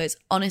to people is,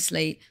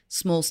 honestly,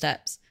 small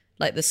steps.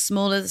 Like, the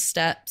smaller the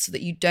steps, so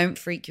that you don't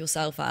freak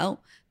yourself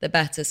out, the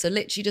better. So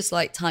literally just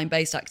like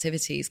time-based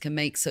activities can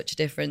make such a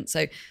difference.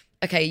 So,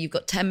 okay, you've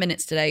got 10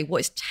 minutes today.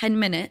 What is 10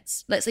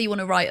 minutes? Let's say you want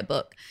to write a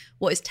book.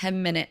 What is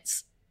 10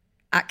 minutes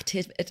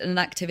an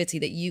activity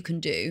that you can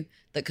do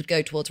that could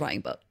go towards writing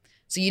a book?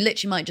 So you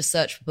literally might just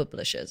search for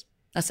publishers.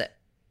 That's it.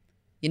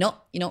 You're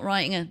not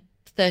writing a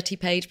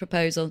 30-page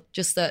proposal,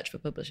 just search for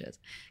publishers.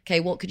 Okay,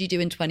 what could you do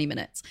in 20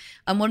 minutes?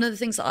 And one of the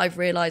things that I've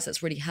realized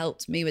that's really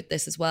helped me with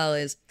this as well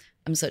is,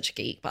 I'm such a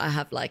geek, but I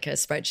have like a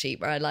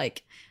spreadsheet where I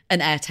like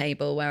an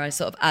Airtable where I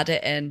sort of add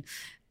it in.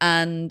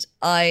 And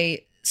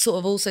I sort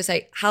of also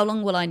say, how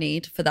long will I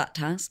need for that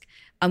task?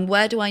 And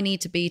where do I need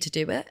to be to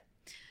do it?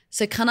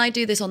 So can I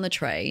do this on the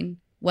train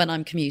when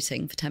I'm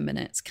commuting for 10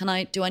 minutes?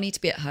 Do I need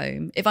to be at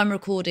home? If I'm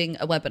recording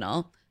a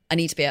webinar, I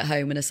need to be at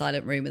home in a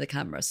silent room with a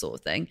camera, sort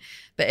of thing.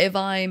 But if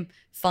I'm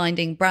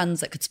finding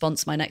brands that could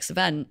sponsor my next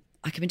event,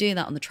 I can be doing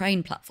that on the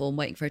train platform,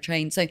 waiting for a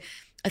train. So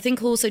I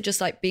think also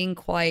just like being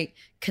quite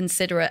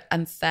considerate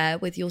and fair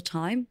with your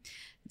time.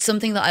 It's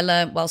something that I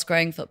learned whilst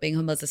growing up, being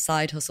humble, as a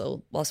side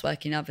hustle whilst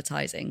working in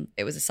advertising.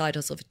 It was a side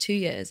hustle for 2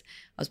 years.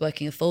 I was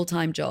working a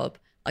full-time job.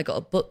 I got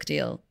a book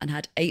deal and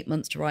had 8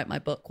 months to write my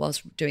book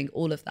whilst doing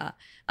all of that.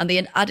 And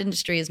the ad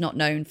industry is not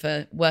known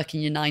for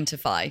working your 9 to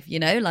 5,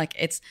 like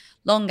it's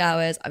long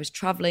hours. I was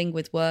traveling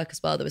with work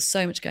as well. There was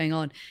so much going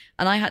on.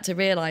 And I had to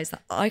realize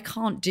that I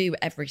can't do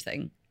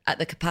everything at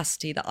the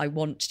capacity that I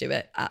want to do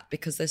it at,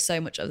 because there's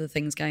so much other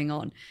things going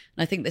on. And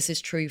I think this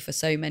is true for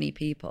so many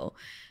people.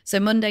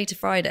 So Monday to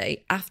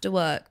Friday, after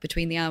work,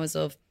 between the hours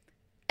of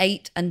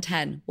 8 and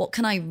 10, what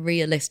can I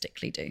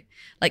realistically do?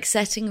 Like,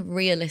 setting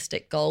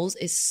realistic goals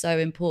is so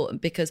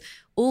important, because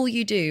all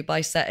you do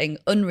by setting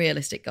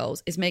unrealistic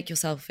goals is make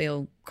yourself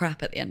feel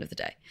crap at the end of the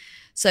day.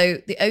 So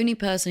the only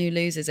person who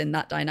loses in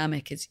that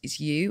dynamic is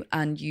you,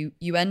 and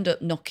you end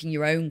up knocking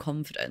your own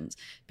confidence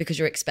because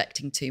you're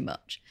expecting too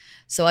much.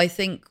 So I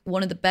think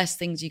one of the best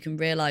things you can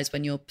realize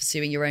when you're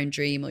pursuing your own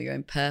dream or your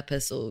own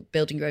purpose or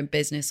building your own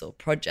business or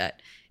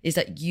project is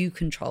that you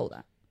control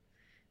that.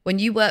 When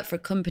you work for a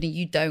company,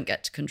 you don't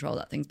get to control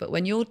that thing. But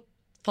when you're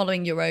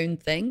following your own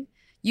thing,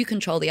 you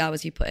control the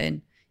hours you put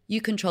in. You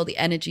control the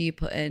energy you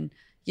put in.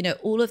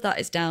 All of that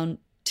is down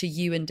to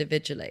you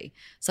individually.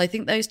 So I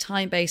think those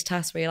time-based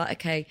tasks where you're like,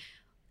 okay,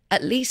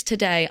 at least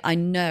today I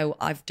know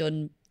I've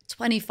done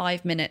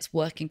 25 minutes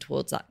working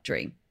towards that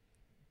dream.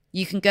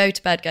 You can go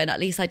to bed going, at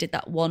least I did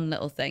that one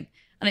little thing.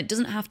 And it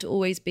doesn't have to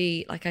always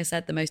be, like I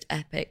said, the most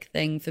epic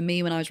thing. For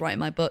me, when I was writing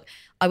my book,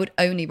 I would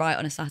only write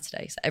on a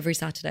Saturday. So every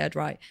Saturday I'd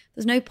write.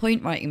 There's no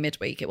point writing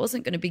midweek. It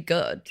wasn't going to be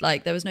good.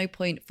 Like there was no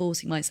point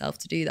forcing myself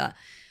to do that.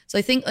 So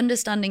I think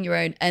understanding your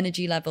own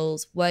energy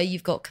levels, where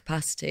you've got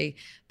capacity,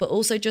 but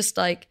also just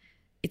like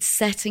it's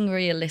setting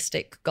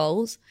realistic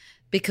goals,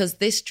 because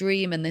this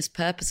dream and this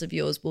purpose of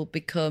yours will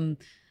become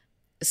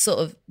sort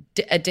of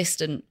a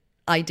distant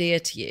idea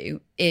to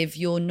you if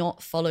you're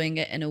not following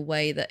it in a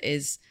way that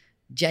is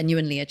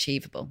genuinely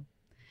achievable.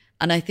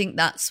 And I think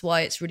that's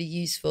why it's really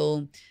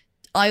useful.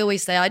 I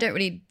always say I don't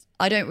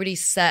really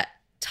set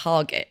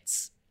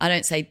targets. I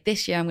don't say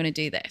this year I'm going to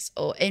do this,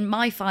 or in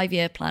my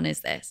 5-year plan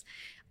is this.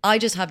 I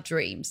just have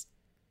dreams.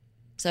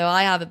 So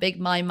I have a big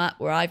mind map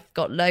where I've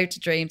got loads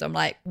of dreams. I'm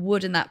like,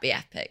 wouldn't that be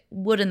epic?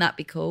 Wouldn't that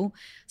be cool?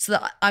 So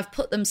that I've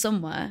put them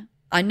somewhere.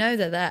 I know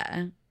they're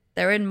there.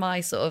 They're in my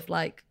sort of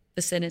like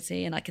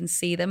vicinity and I can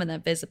see them and they're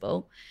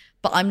visible.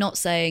 But I'm not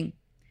saying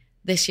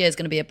this year is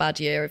going to be a bad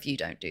year if you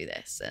don't do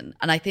this. And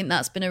I think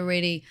that's been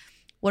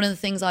one of the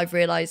things I've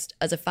realized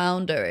as a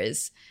founder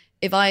is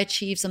if I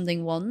achieve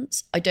something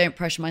once, I don't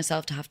pressure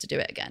myself to have to do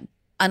it again.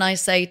 And I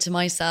say to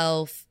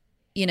myself,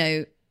 you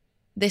know,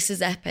 this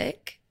is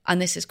epic and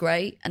this is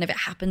great. And if it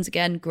happens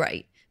again,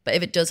 great. But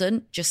if it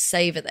doesn't, just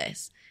savor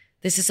this.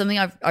 This is something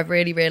I've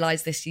really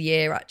realized this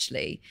year,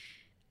 actually.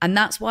 And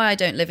that's why I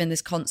don't live in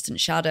this constant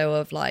shadow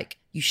of like,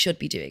 you should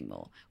be doing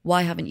more.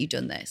 Why haven't you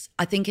done this?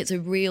 I think it's a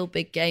real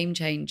big game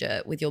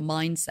changer with your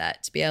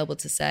mindset to be able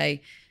to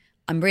say,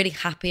 I'm really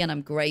happy and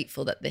I'm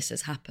grateful that this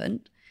has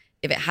happened.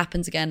 If it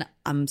happens again,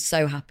 I'm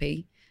so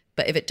happy.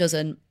 But if it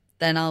doesn't,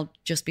 then I'll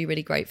just be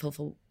really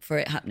grateful for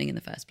it happening in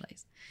the first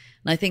place.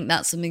 And I think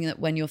that's something that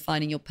when you're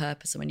finding your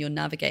purpose and when you're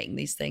navigating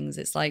these things,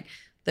 it's like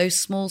those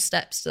small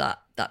steps to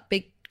that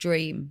big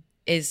dream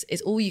is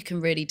all you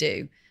can really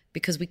do,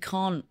 because we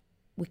can't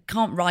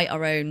write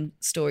our own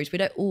stories. We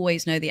don't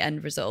always know the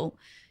end result.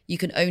 You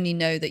can only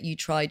know that you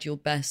tried your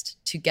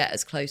best to get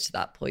as close to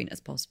that point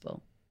as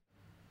possible.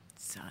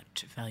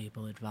 Such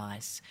valuable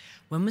advice.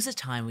 When was a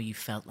time where you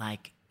felt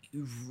like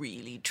you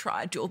really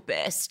tried your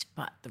best,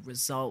 but the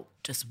result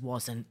just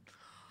wasn't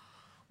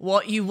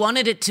what you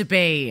wanted it to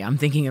be? I'm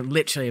thinking of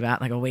literally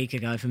about like a week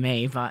ago for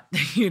me, but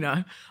you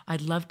know,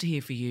 I'd love to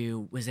hear for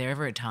you. Was there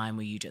ever a time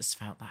where you just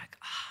felt like,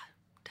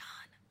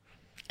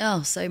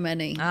 oh, so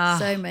many.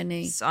 So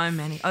many.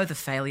 Oh, the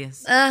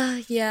failures.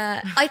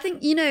 Yeah. I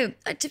think, you know,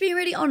 to be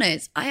really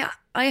honest, I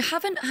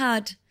haven't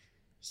had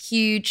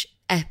huge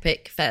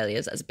epic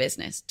failures as a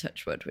business,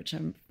 touch wood, which we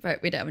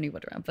don't have any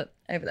wood around, but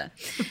over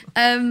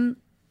there.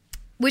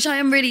 Which I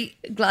am really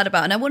glad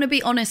about. And I want to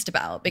be honest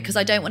about, because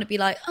I don't want to be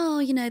like, oh,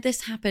 you know,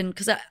 this happened,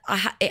 because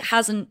it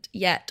hasn't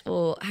yet,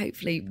 or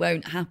hopefully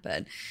won't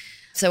happen.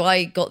 So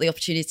I got the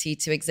opportunity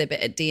to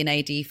exhibit at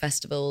D&AD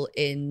Festival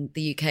in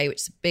the UK,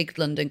 which is a big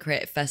London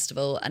creative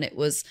festival. And it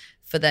was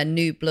for their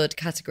New Blood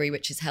category,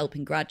 which is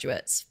helping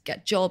graduates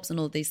get jobs and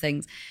all these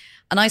things.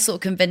 And I sort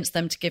of convinced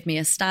them to give me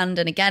a stand.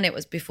 And again, it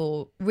was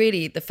before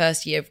really the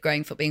first year of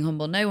Growing Foot Being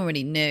Humble. No one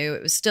really knew.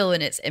 It was still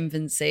in its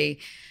infancy.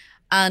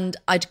 And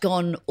I'd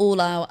gone all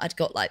out. I'd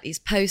got like these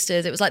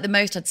posters. It was like the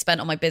most I'd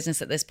spent on my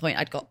business at this point.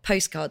 I'd got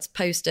postcards,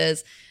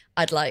 posters.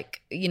 I'd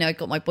like, you know, I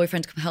got my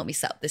boyfriend to come help me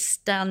set up this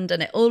stand,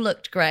 and it all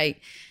looked great.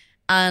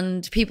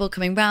 And people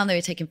coming round, they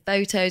were taking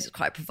photos. It was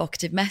quite a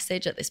provocative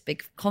message at this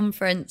big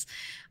conference.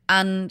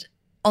 And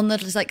on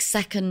the like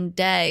second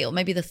day, or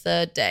maybe the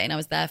third day, and I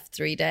was there for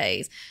 3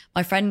 days,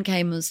 my friend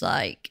came and was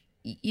like,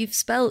 you've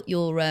spelt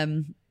your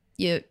brand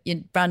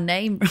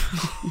name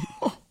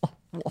wrong.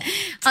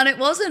 And it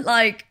wasn't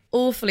like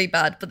awfully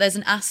bad, but there's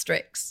an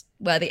asterisk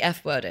where the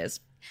F word is.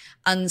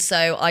 And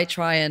so I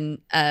try and,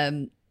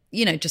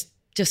 you know, just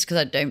because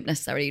I don't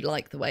necessarily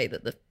like the way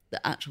that the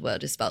actual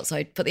word is spelled. So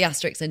I put the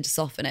asterisk in to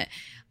soften it.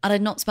 And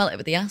I'd not spelled it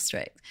with the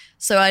asterisk.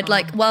 So I'd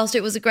like, whilst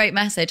it was a great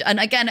message, and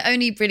again,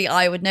 only really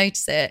I would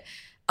notice it,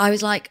 I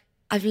was like,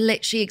 I've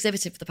literally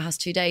exhibited for the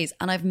past 2 days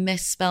and I've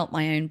misspelt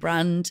my own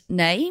brand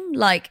name.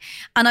 Like,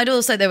 and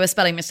there were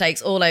spelling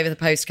mistakes all over the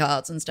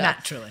postcards and stuff.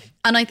 Naturally.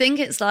 And I think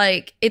it's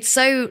like, it's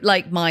so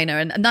like minor.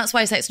 And that's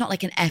why I say it's not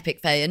like an epic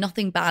failure.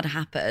 Nothing bad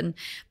happened.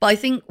 But I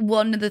think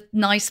one of the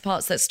nice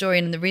parts of that story,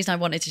 and the reason I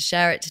wanted to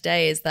share it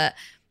today, is that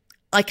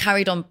I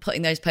carried on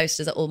putting those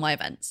posters at all my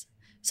events.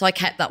 So I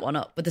kept that one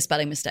up with the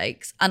spelling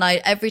mistakes. And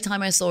every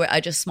time I saw it, I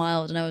just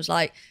smiled and I was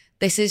like,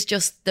 this is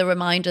just the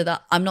reminder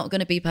that I'm not going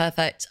to be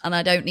perfect and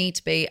I don't need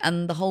to be,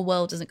 and the whole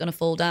world isn't going to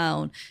fall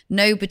down.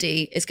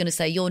 Nobody is going to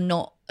say you're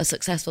not a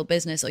successful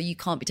business or you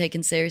can't be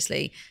taken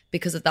seriously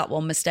because of that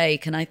one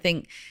mistake. And I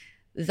think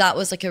that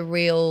was like a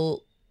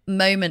real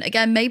moment.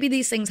 Again, maybe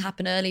these things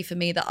happen early for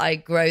me, that I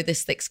grow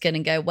this thick skin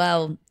and go,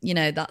 well, you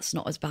know, that's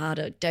not as bad,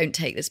 or don't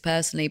take this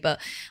personally.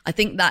 But I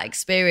think that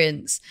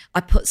experience,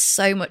 I put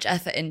so much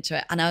effort into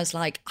it. And I was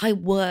like, I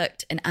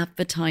worked in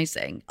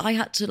advertising. I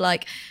had to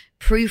like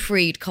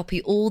proofread copy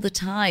all the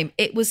time.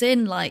 It was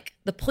in like,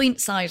 the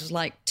point size was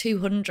like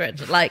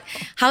 200. Like,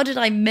 how did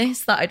I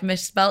miss that? I'd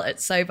misspelt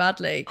it so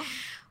badly.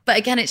 But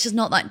again, it's just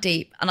not that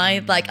deep. And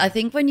I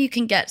think when you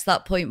can get to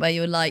that point where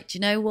you're like, do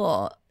you know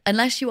what?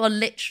 unless you are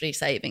literally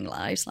saving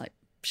lives, like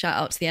shout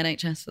out to the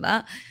NHS for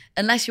that,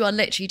 unless you are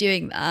literally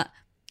doing that,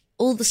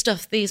 all the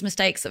stuff, these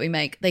mistakes that we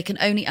make, they can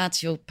only add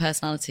to your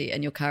personality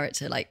and your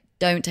character. Like,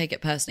 don't take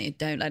it personally.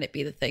 Don't let it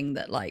be the thing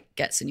that like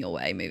gets in your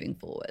way moving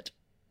forward.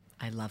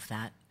 I love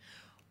that.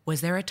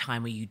 Was there a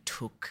time where you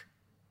took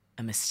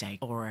a mistake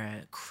or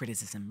a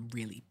criticism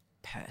really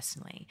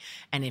personally?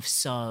 And if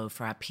so,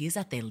 for our peers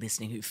out there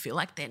listening who feel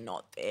like they're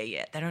not there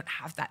yet, they don't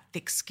have that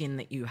thick skin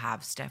that you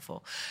have, Steph,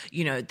 or,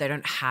 you know, they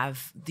don't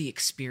have the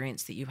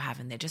experience that you have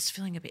and they're just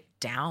feeling a bit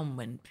down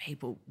when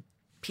people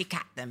pick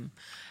at them,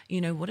 you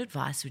know, what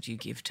advice would you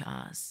give to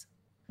us?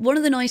 One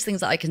of the nice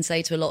things that I can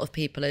say to a lot of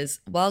people is,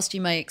 whilst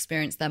you may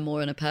experience them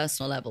more on a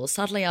personal level,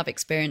 sadly I've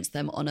experienced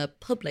them on a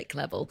public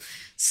level.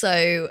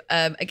 So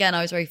again,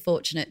 I was very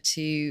fortunate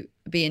to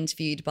be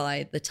interviewed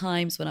by The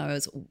Times when I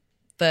was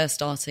first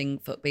starting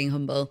Fuck Being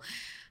Humble.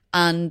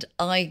 And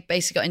I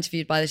basically got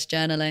interviewed by this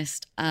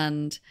journalist.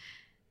 And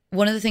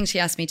one of the things she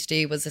asked me to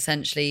do was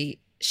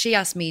essentially, she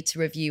asked me to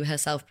review her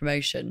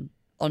self-promotion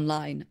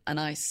online. And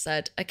I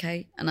said,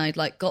 okay. And I'd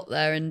like got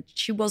there and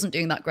she wasn't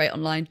doing that great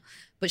online,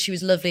 but she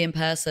was lovely in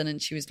person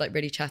and she was like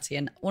really chatty.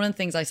 And one of the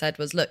things I said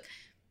was, look,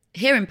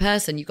 here in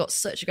person, you've got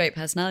such a great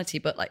personality,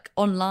 but like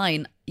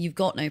online, you've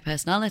got no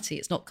personality.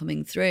 It's not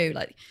coming through.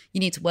 Like, you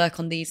need to work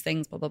on these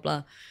things, blah, blah,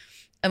 blah.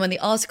 And when the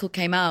article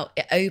came out,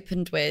 it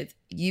opened with,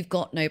 "You've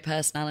got no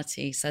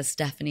personality," says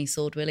Stephanie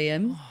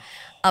Sword-William.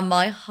 And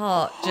my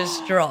heart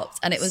just dropped.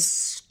 And it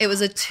was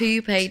a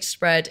 2-page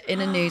spread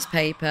in a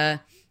newspaper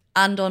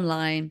and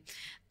online.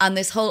 And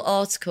this whole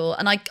article,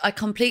 and I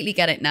completely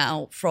get it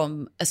now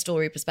from a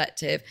story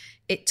perspective.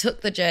 It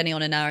took the journey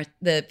on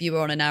the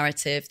viewer on a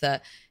narrative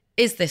that,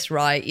 is this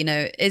right? You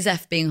know, is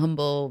F Being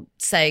Humble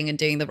saying and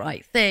doing the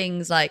right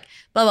things? Like,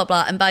 blah, blah,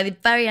 blah. And by the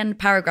very end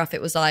paragraph,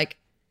 it was like,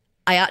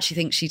 I actually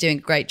think she's doing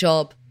a great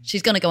job.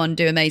 She's going to go on and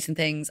do amazing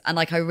things. And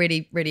like, I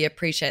really, really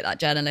appreciate that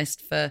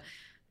journalist for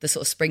the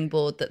sort of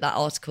springboard that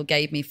article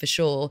gave me, for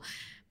sure.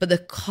 But the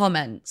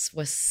comments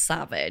were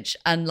savage.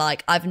 And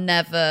like,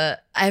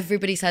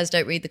 everybody says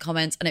don't read the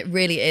comments. And it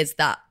really is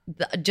that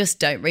just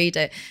don't read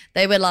it.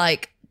 They were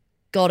like,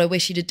 God, I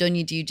wish you'd have done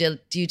your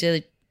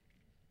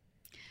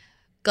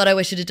God, I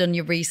wish you'd have done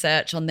your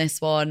research on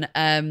this one.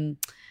 There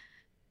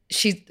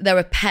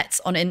were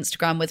pets on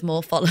Instagram with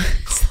more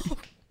followers.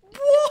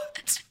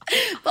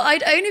 But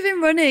I'd only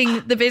been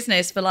running the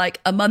business for like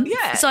a month.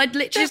 Yeah, so I'd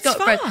literally just got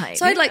friends.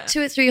 So I had like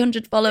 200 or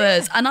 300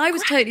 followers. Yeah, and I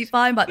was totally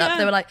fine about that. Yeah.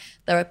 They were like,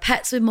 there are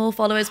pets with more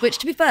followers, which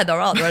to be fair, there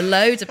are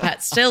loads of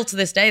pets. Still to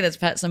this day, there's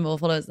pets with more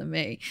followers than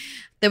me.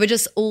 There were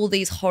just all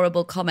these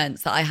horrible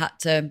comments that I had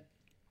to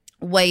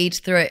wade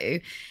through.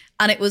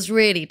 And it was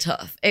really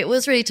tough. It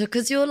was really tough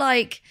because you're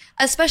like,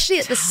 especially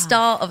at the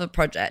start of a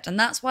project. And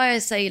that's why I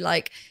say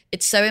like,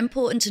 it's so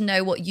important to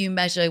know what you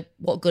measure,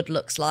 what good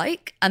looks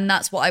like. And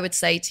that's what I would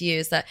say to you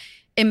is that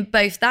in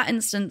both that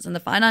instance and the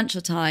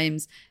Financial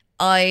Times,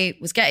 I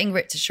was getting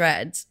ripped to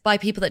shreds by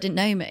people that didn't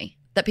know me,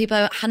 that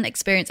people hadn't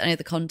experienced any of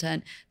the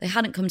content. They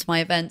hadn't come to my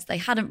events. They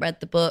hadn't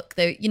read the book.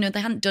 They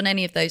hadn't done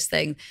any of those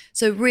things.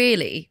 So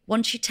really,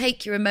 once you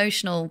take your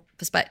emotional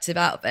perspective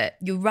out of it,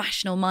 your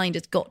rational mind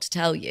has got to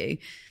tell you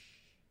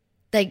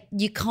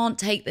you can't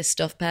take this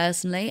stuff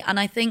personally. And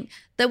I think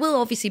there will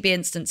obviously be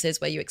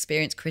instances where you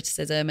experience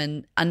criticism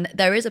and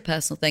there is a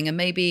personal thing and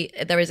maybe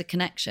there is a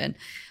connection.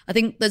 I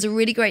think there's a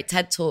really great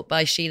TED talk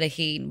by Sheila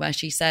Heen where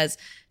she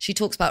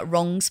talks about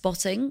wrong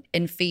spotting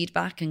in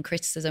feedback and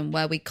criticism,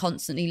 where we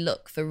constantly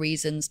look for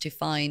reasons to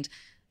find,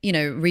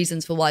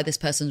 reasons for why this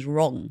person's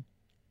wrong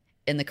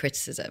in the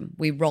criticism.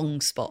 We wrong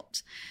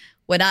spot.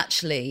 When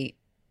actually,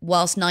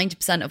 whilst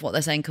 90% of what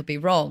they're saying could be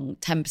wrong,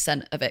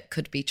 10% of it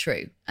could be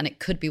true. And it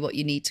could be what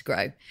you need to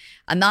grow.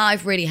 And that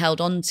I've really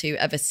held on to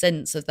ever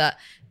since, of that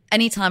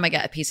anytime I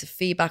get a piece of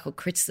feedback or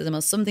criticism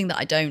or something that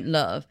I don't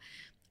love,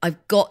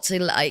 I've got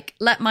to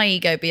let my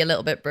ego be a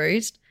little bit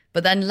bruised,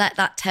 but then let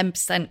that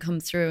 10% come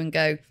through and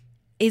go,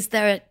 is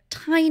there a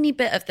tiny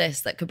bit of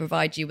this that could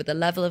provide you with a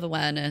level of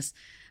awareness,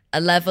 a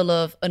level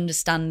of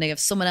understanding of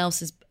someone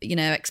else's,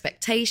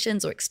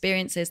 expectations or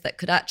experiences that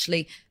could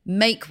actually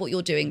make what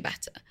you're doing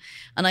better?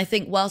 And I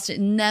think whilst it's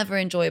never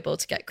enjoyable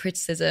to get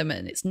criticism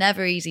and it's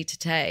never easy to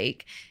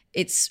take,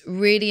 it's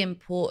really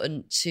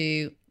important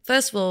to,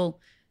 first of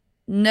all,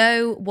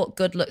 know what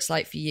good looks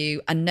like for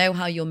you and know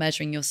how you're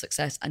measuring your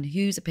success and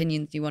whose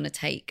opinions you want to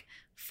take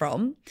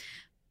from,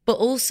 but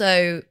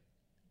also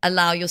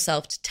allow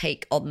yourself to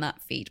take on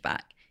that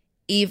feedback,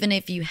 even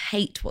if you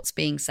hate what's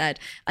being said.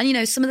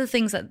 And, some of the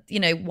things that,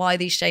 why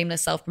these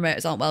shameless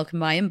self-promoters aren't welcome in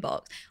my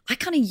inbox, I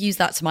kind of use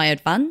that to my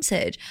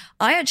advantage.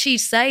 I actually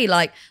say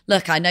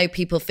look, I know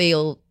people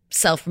feel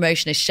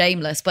self-promotion is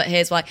shameless, but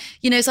here's why,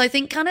 so I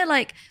think kind of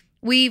like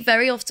we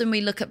very often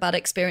look at bad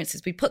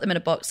experiences, we put them in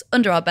a box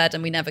under our bed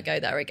and we never go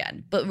there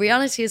again. But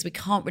reality is we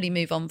can't really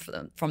move on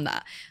from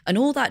that. And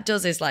all that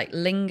does is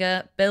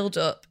linger, build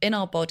up in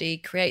our body,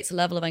 creates a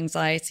level of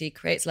anxiety,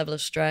 creates a level of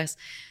stress.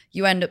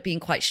 You end up being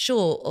quite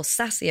short or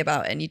sassy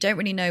about it and you don't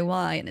really know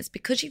why. And it's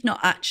because you've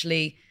not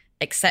actually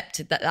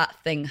accepted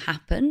that thing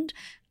happened.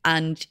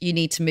 and you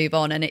need to move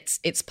on. And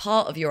it's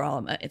part of your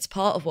armor. It's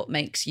part of what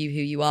makes you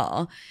who you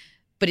are,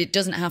 but it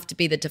doesn't have to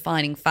be the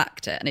defining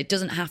factor, and it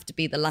doesn't have to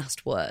be the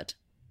last word.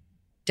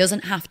 It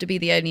doesn't have to be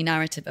the only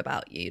narrative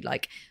about you.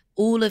 Like,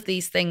 all of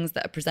these things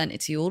that are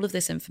presented to you, all of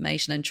this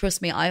information, and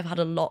trust me, I've had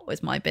a lot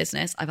with my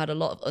business. I've had a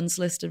lot of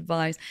unsolicited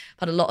advice.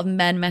 I've had a lot of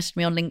men message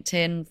me on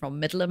LinkedIn from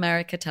middle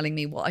America telling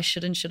me what I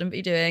should and shouldn't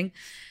be doing.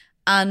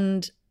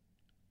 And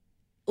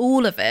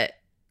all of it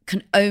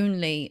can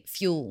only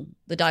fuel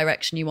the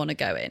direction you want to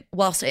go in.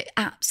 Whilst it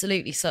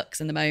absolutely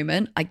sucks in the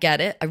moment, I get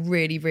it. I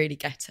really, really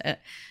get it.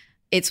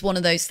 It's one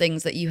of those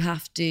things that you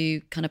have to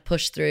kind of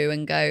push through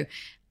and go,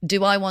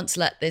 do I want to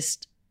let this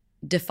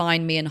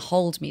define me and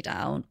hold me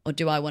down, or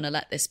do I want to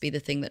let this be the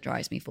thing that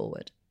drives me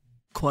forward?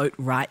 Quote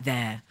right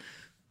there.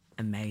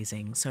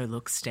 Amazing. So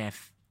look,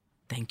 Steph,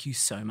 thank you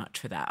so much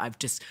for that.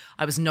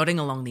 I was nodding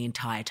along the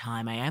entire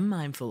time. I am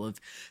mindful of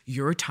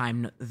your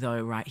time,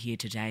 though, right here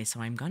today.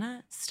 So I'm going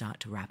to start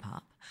to wrap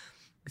up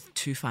with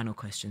 2 final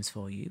questions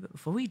for you. But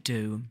before we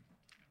do,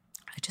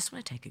 I just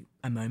want to take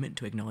a moment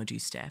to acknowledge you,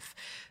 Steph,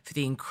 for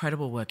the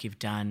incredible work you've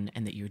done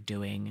and that you're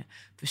doing,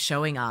 for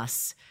showing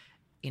us,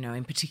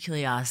 and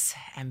particularly us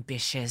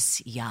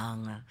ambitious,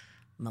 young,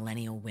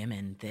 millennial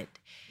women, that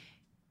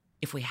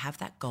if we have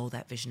that goal,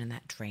 that vision and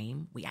that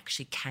dream, we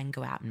actually can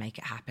go out and make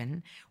it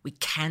happen. We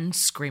can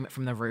scream it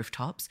from the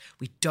rooftops.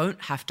 We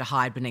don't have to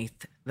hide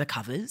beneath the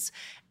covers,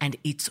 and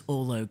it's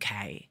all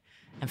okay.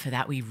 And for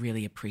that, we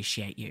really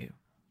appreciate you.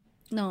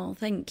 No,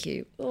 thank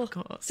you. Oh, of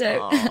course.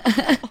 So,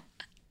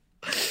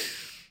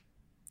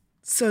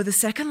 So the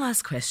second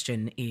last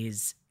question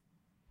is,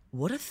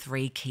 what are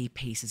 3 key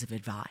pieces of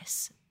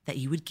advice that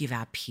you would give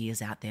our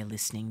peers out there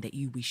listening that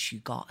you wish you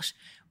got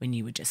when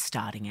you were just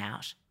starting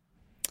out?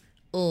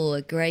 Oh,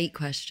 a great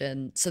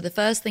question. So the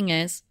first thing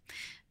is,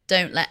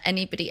 don't let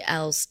anybody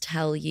else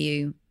tell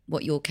you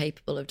what you're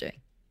capable of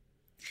doing.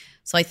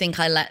 So I think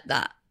I let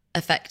that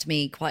affect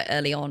me quite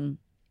early on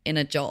in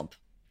a job.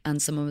 And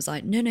someone was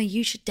like, no,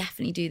 you should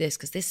definitely do this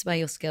because this is where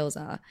your skills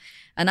are.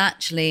 And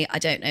actually, I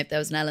don't know if there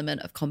was an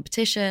element of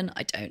competition.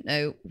 I don't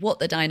know what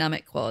the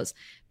dynamic was,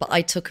 but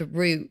I took a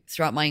route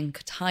throughout my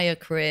entire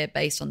career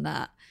based on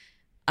that.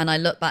 And I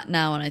look back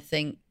now and I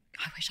think,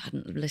 I wish I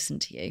hadn't listened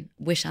to you.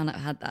 Wish I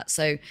hadn't had that.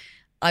 So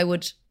I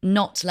would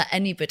not let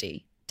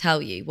anybody tell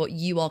you what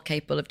you are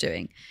capable of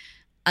doing.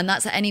 And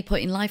that's at any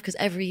point in life, because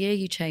every year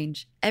you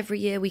change. Every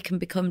year we can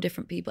become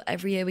different people.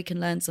 Every year we can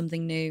learn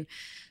something new.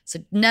 So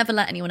never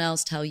let anyone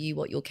else tell you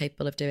what you're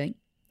capable of doing.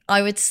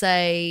 I would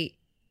say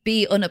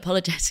be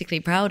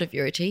unapologetically proud of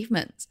your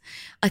achievements.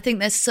 I think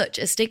there's such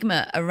a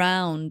stigma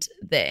around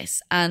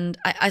this. And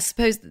I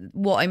suppose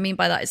what I mean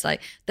by that is,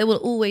 like, there will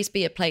always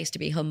be a place to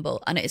be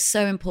humble. And it is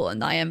so important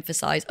that I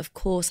emphasize, of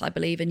course, I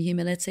believe in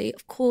humility.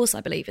 Of course,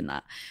 I believe in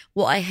that.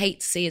 What I hate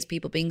to see is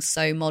people being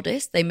so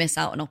modest, they miss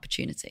out on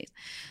opportunities.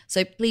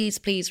 So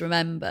please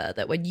remember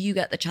that when you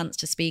get the chance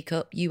to speak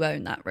up, you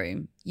own that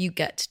room. You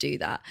get to do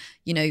that.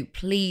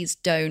 Please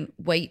don't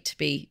wait to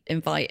be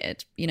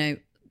invited.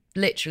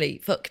 Literally,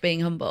 fuck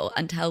being humble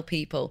and tell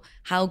people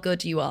how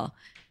good you are.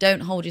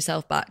 Don't hold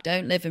yourself back.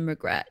 Don't live in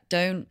regret.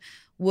 Don't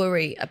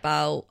worry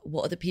about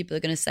what other people are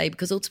going to say,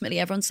 because ultimately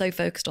everyone's so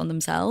focused on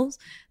themselves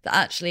that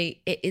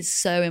actually it is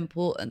so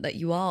important that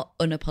you are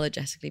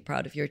unapologetically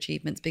proud of your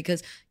achievements,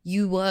 because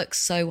you work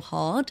so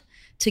hard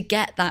to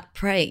get that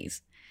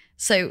praise.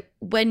 So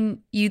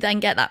when you then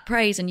get that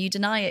praise and you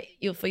deny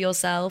it for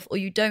yourself, or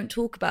you don't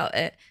talk about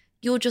it,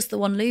 you're just the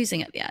one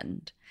losing at the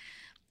end.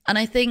 And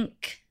I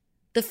think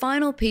the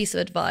final piece of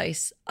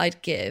advice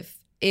I'd give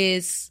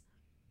is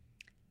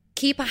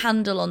keep a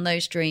handle on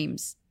those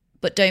dreams,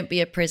 but don't be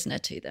a prisoner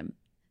to them.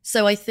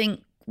 So I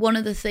think one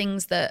of the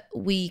things that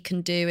we can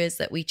do is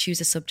that we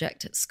choose a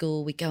subject at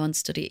school, we go and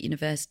study at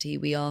university,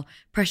 we are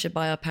pressured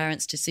by our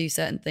parents to do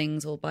certain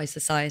things or by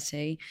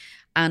society,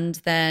 and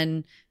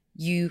then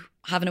you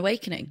have an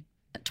awakening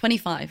at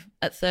 25,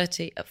 at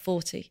 30, at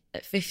 40,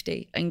 at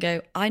 50, and go,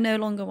 I no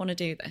longer want to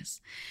do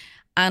this.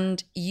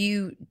 And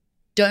you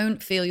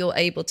don't feel you're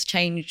able to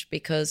change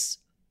because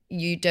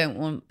you don't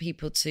want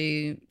people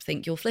to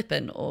think you're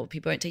flippant or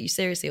people won't take you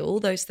seriously or all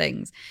those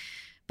things.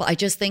 But I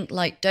just think,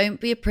 don't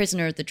be a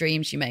prisoner of the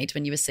dreams you made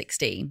when you were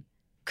 16.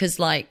 Because,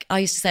 I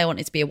used to say I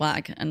wanted to be a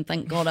wag, and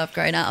thank God I've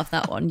grown out of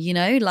that one,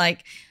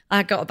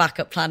 I got a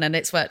backup plan and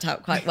it's worked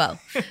out quite well.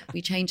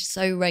 We change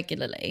so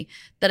regularly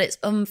that it's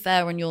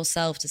unfair on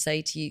yourself to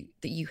say to you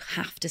that you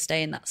have to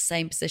stay in that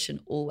same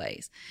position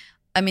always.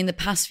 I mean, the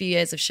past few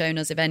years have shown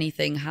us, if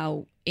anything,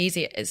 how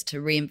easy it is to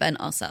reinvent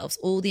ourselves.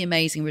 All the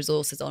amazing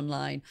resources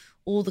online,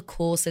 all the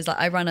courses.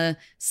 I ran a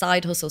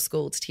side hustle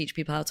school to teach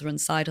people how to run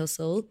side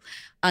hustle,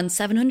 and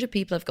 700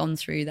 people have gone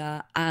through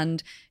that.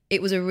 And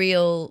it was a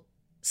real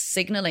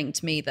signaling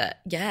to me that,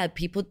 yeah,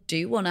 people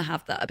do want to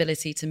have that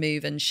ability to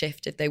move and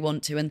shift if they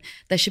want to. And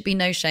there should be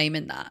no shame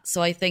in that.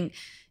 So I think,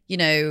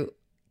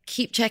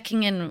 keep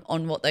checking in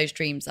on what those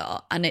dreams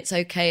are. And it's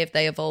okay if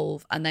they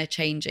evolve and they're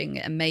changing,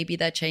 and maybe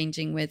they're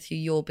changing with who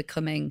you're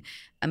becoming.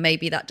 And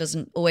maybe that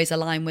doesn't always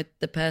align with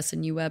the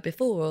person you were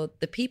before or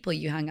the people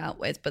you hang out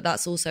with. But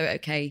that's also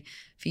okay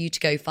for you to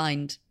go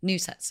find new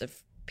sets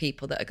of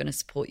people that are going to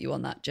support you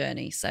on that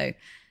journey. So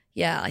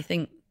yeah, I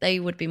think they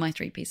would be my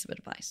 3 pieces of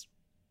advice.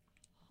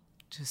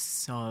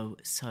 Just so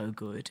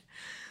good.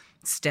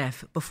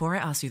 Steph, before I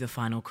ask you the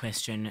final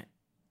question,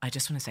 I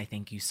just want to say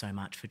thank you so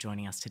much for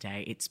joining us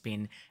today. It's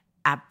been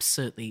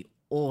absolutely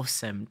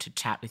awesome to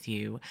chat with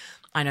you.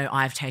 I know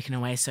I've taken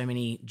away so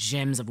many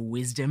gems of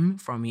wisdom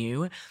from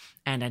you,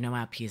 and I know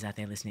our peers out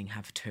there listening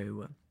have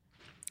too.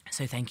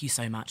 So thank you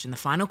so much. And the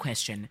final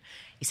question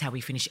is how we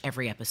finish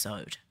every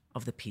episode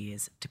of the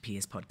Peers to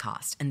Peers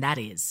podcast, and that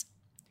is,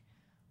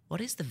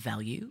 what is the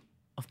value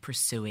of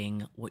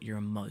pursuing what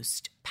you're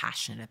most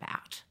passionate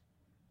about?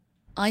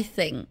 I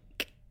think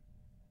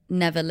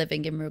never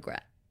living in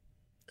regret.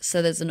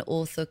 So there's an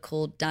author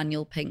called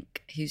Daniel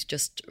Pink who's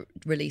just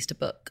released a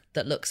book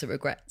that looks at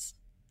regrets.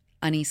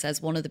 And he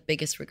says one of the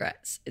biggest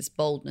regrets is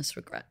boldness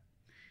regret.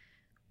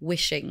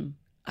 Wishing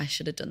I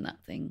should have done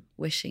that thing,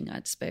 wishing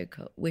I'd spoke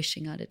up,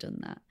 wishing I'd have done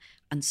that.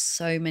 And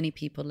so many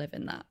people live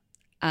in that.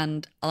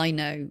 And I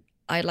know,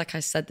 like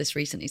I said this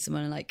recently,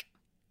 someone like,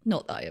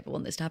 not that I ever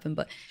want this to happen,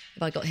 but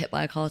if I got hit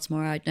by a car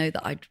tomorrow, I'd know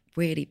that I'd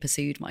really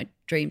pursued my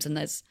dreams, and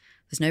there's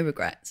no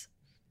regrets.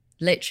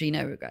 Literally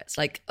no regrets.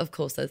 Like, of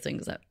course, there's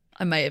things that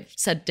I may have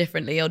said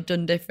differently or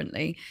done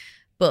differently,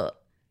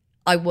 but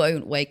I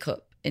won't wake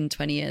up in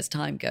 20 years'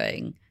 time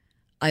going,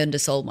 I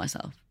undersold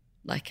myself.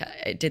 Like,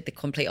 I did the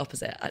complete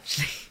opposite,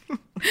 actually.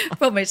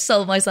 Probably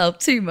sold myself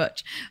too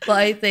much. But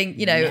I think,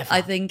 Never.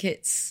 I think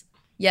it's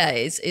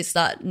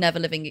that never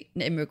living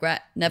in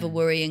regret, never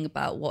worrying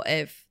about what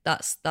if.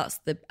 That's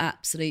the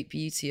absolute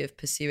beauty of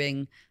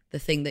pursuing the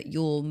thing that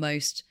you're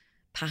most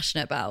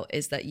passionate about,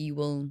 is that you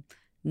will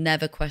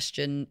never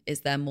question,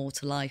 is there more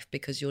to life,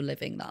 because you're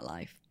living that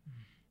life.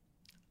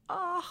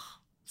 Oh,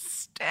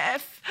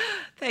 Steph,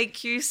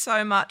 thank you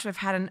so much. We've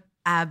had an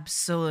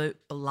absolute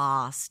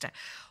blast.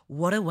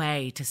 What a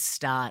way to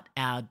start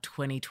our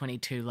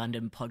 2022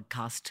 London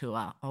podcast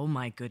tour. Oh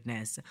my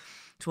goodness.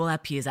 To all our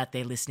peers out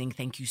there listening,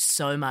 thank you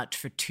so much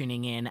for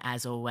tuning in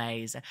as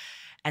always.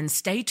 And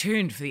stay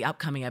tuned for the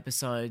upcoming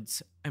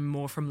episodes and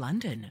more from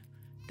London.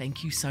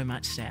 Thank you so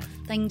much, Steph.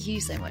 Thank you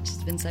so much.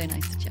 It's been so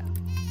nice to chat.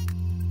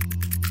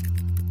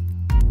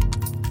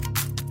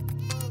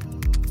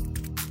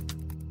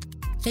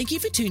 Thank you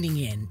for tuning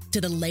in to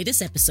the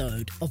latest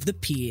episode of the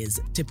Peers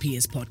to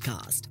Peers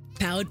podcast,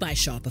 powered by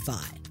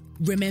Shopify.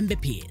 Remember,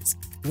 peers,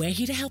 we're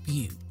here to help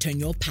you turn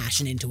your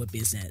passion into a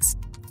business.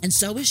 And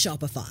so is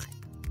Shopify.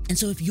 And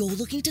so if you're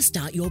looking to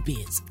start your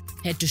biz,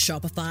 head to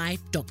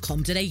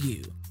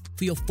shopify.com.au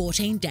for your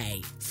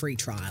 14-day free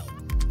trial.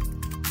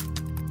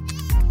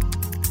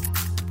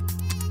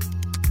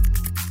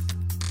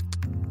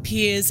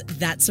 Peers,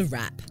 that's a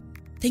wrap.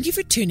 Thank you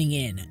for tuning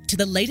in to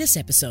the latest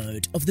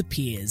episode of the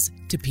Peers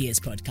to Peers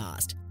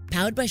podcast,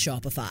 powered by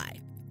Shopify.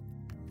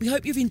 We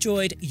hope you've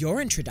enjoyed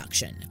your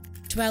introduction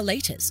to our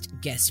latest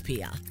guest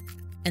peer,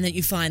 and that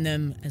you find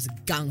them as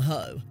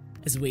gung-ho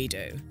as we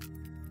do.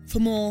 For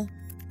more,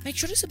 make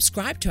sure to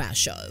subscribe to our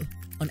show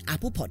on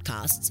Apple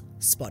Podcasts,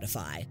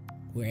 Spotify,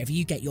 wherever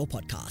you get your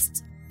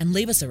podcasts, and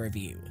leave us a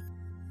review.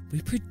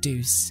 We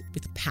produce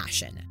with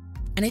passion,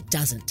 and it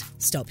doesn't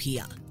stop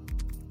here.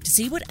 To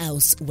see what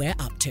else we're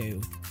up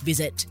to,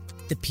 visit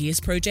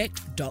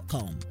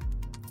thepeersproject.com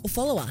or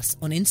follow us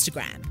on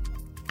Instagram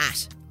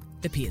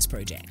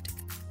 @thepeersproject.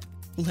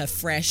 We'll have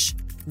fresh,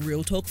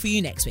 real talk for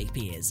you next week,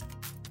 peers.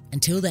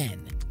 Until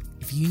then,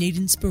 if you need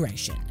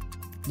inspiration,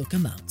 look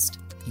amongst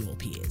your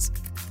peers.